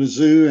different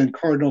Mizzou and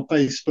Cardinal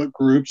Facebook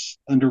groups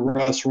under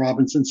Russ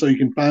Robinson, so you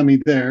can find me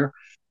there.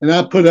 And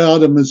I put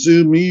out a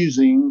Mizzou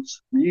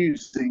musings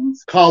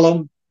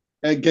column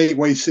at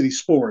Gateway City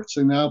Sports,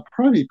 and I'll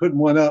probably be putting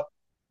one up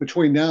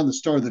between now and the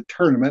start of the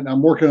tournament.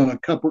 I'm working on a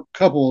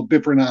couple of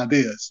different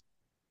ideas.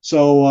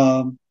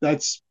 So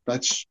that's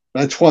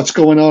what's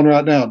going on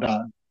right now,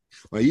 Don.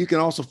 Well, you can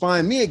also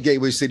find me at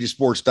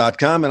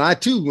gatewaycitysports.com. And I,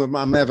 too,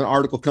 I'm having an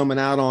article coming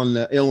out on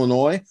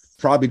Illinois.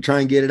 Probably try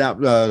and get it out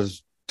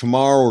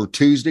tomorrow or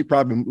Tuesday.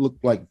 Probably look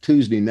like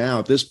Tuesday now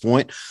at this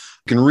point.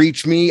 You can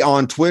reach me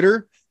on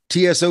Twitter,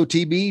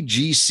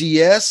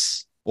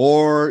 TSOTBGCS,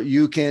 or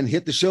you can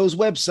hit the show's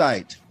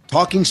website,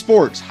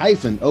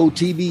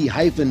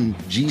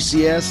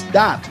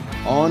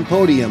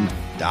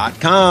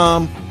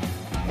 talkingsports-otb-gcs.onpodium.com.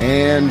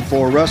 And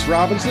for Russ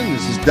Robinson,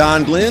 this is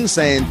Don Glenn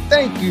saying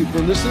thank you for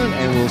listening,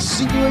 and we'll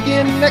see you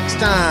again next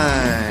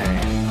time.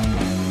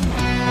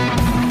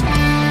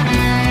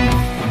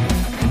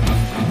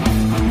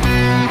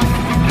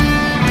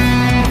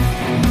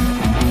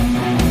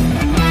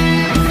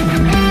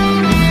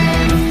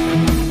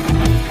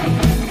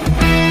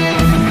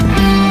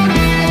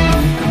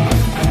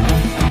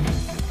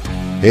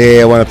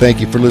 Hey, I want to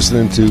thank you for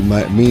listening to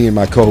me and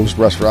my co-host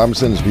Russ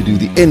Robinson as we do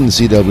the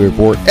NCAA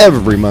report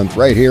every month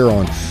right here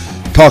on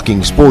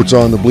Talking Sports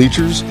on the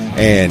Bleachers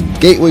and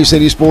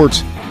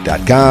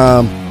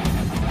GatewayCitySports.com.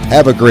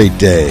 Have a great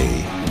day.